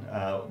down.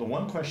 The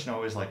one question I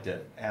always like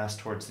to ask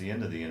towards the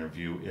end of the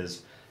interview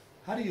is,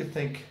 how do you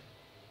think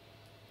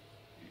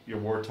your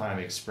wartime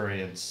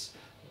experience,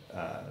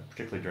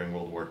 particularly during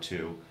World War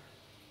II,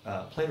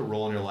 played a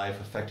role in your life,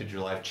 affected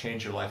your life,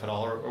 changed your life at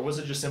all, or was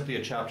it just simply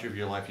a chapter of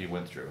your life you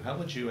went through? How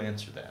would you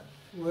answer that?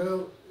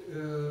 Well,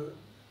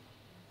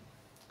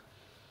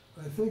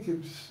 I think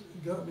it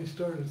got me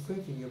started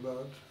thinking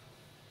about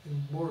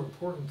more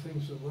important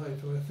things in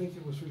life, and I think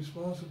it was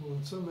responsible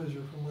in some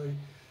measure for my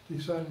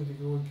deciding to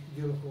go and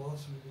get a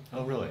philosophy degree.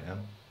 Oh, really? Huh?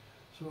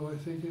 So I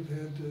think it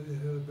had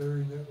a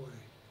bearing that way.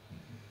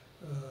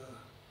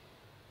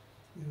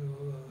 You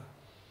know,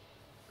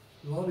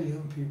 a lot of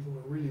young people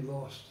are really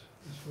lost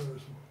as far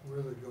as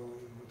where they're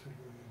going and what they're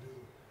going to do.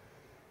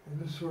 And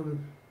this sort of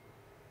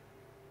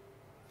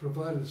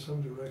provided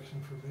some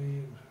direction for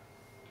me and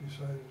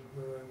decided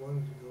where I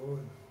wanted to go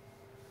and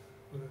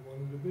what I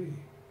wanted to be.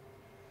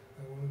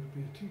 I wanted to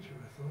be a teacher,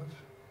 I thought.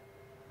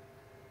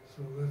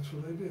 So that's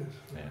what I did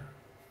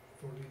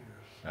for 40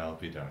 years. I'll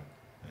be done.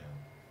 Yeah.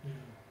 Yeah.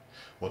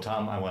 Well,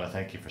 Tom, I want to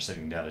thank you for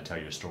sitting down to tell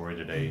your story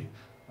today.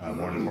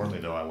 More importantly,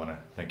 though, I want to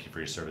thank you for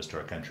your service to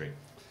our country.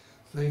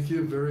 Thank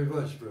you very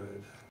much, Brad.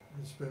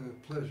 It's been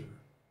a pleasure.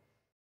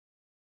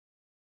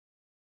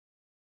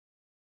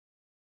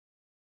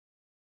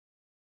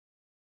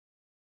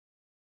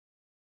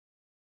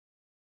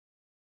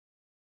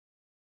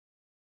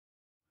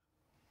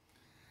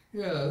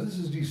 Yeah, this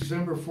is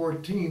December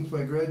 14th,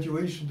 my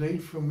graduation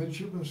date from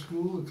Midshipman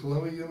School at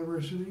Columbia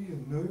University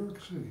in New York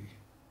City.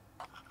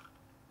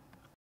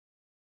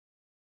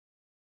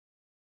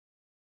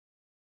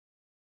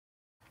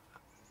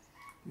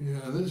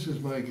 Yeah, this is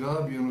my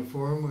job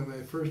uniform when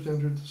I first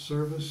entered the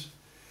service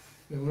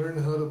and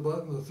learned how to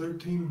button the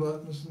 13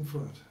 buttons in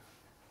front.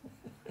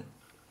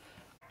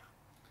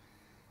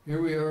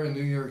 Here we are in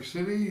New York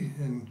City,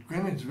 in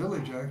Greenwich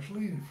Village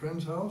actually, a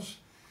friend's house,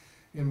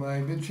 in my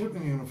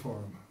midshipman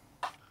uniform.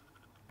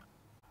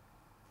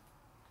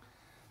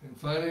 And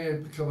finally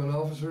I'd become an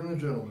officer and a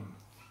gentleman.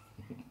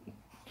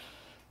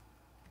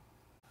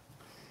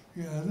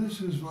 Yeah,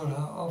 this is what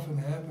often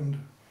happened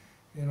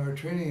in our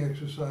training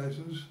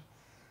exercises.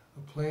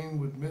 A plane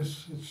would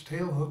miss, its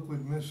tail hook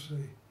would miss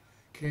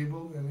a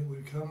cable and it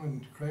would come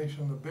and crash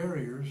on the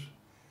barriers.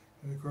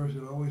 And of course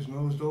it always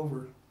nosed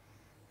over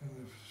and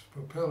the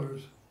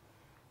propellers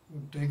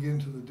would dig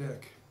into the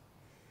deck.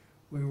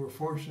 We were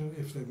fortunate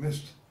if they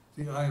missed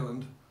the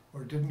island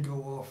or didn't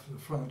go off the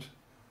front,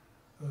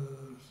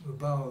 the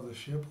bow of the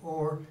ship,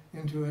 or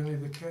into any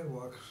of the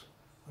catwalks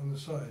on the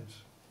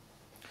sides.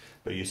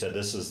 But you said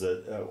this is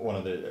the one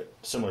of the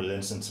similar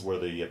instances where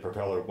the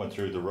propeller went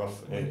through the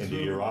roof into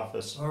your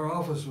office. Our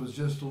office was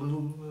just a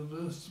little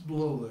just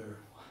below there.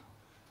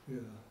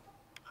 Yeah.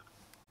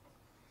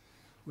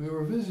 We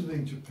were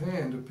visiting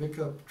Japan to pick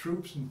up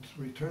troops and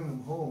return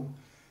them home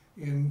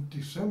in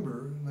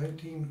December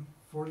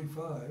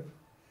 1945,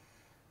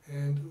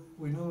 and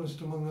we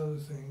noticed, among other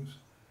things,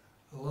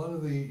 a lot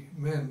of the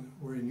men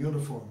were in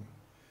uniform,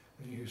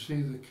 and you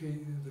see the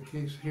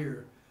case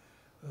here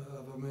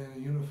of a man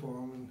in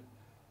uniform and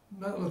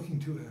not looking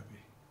too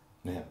happy.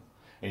 Yeah.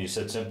 And you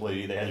said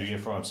simply they had their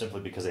uniform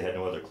simply because they had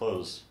no other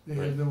clothes. They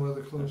had no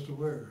other clothes to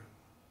wear.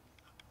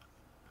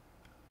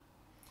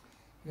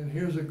 And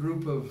here's a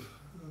group of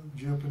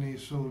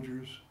Japanese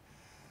soldiers.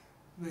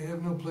 They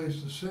have no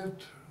place to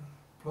sit,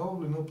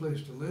 probably no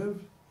place to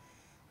live,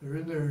 They're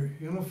in their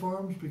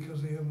uniforms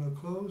because they have no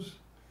clothes.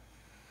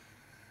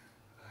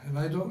 And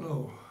I don't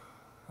know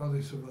how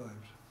they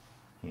survived.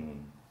 Hmm.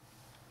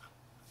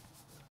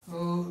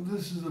 Oh,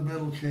 this is a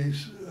metal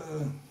case.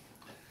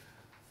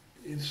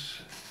 It's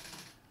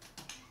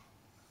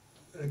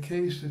a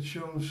case that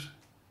shows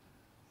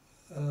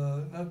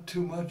not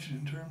too much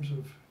in terms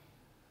of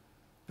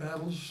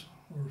battles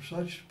or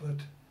such, but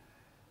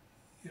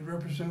it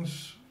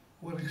represents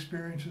what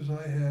experiences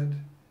I had,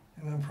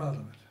 and I'm proud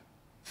of it.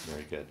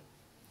 Very good.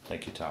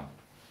 Thank you, Tom.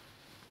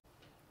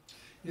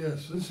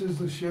 Yes, this is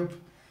the ship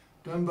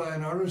done by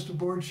an artist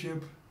aboard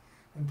ship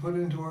and put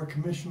into our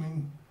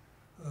commissioning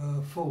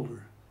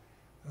folder.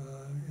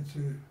 It's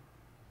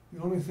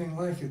the only thing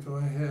like it that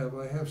I have.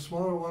 I have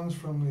smaller ones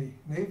from the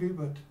Navy,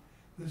 but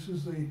this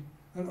is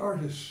an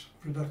artist's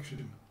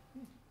production.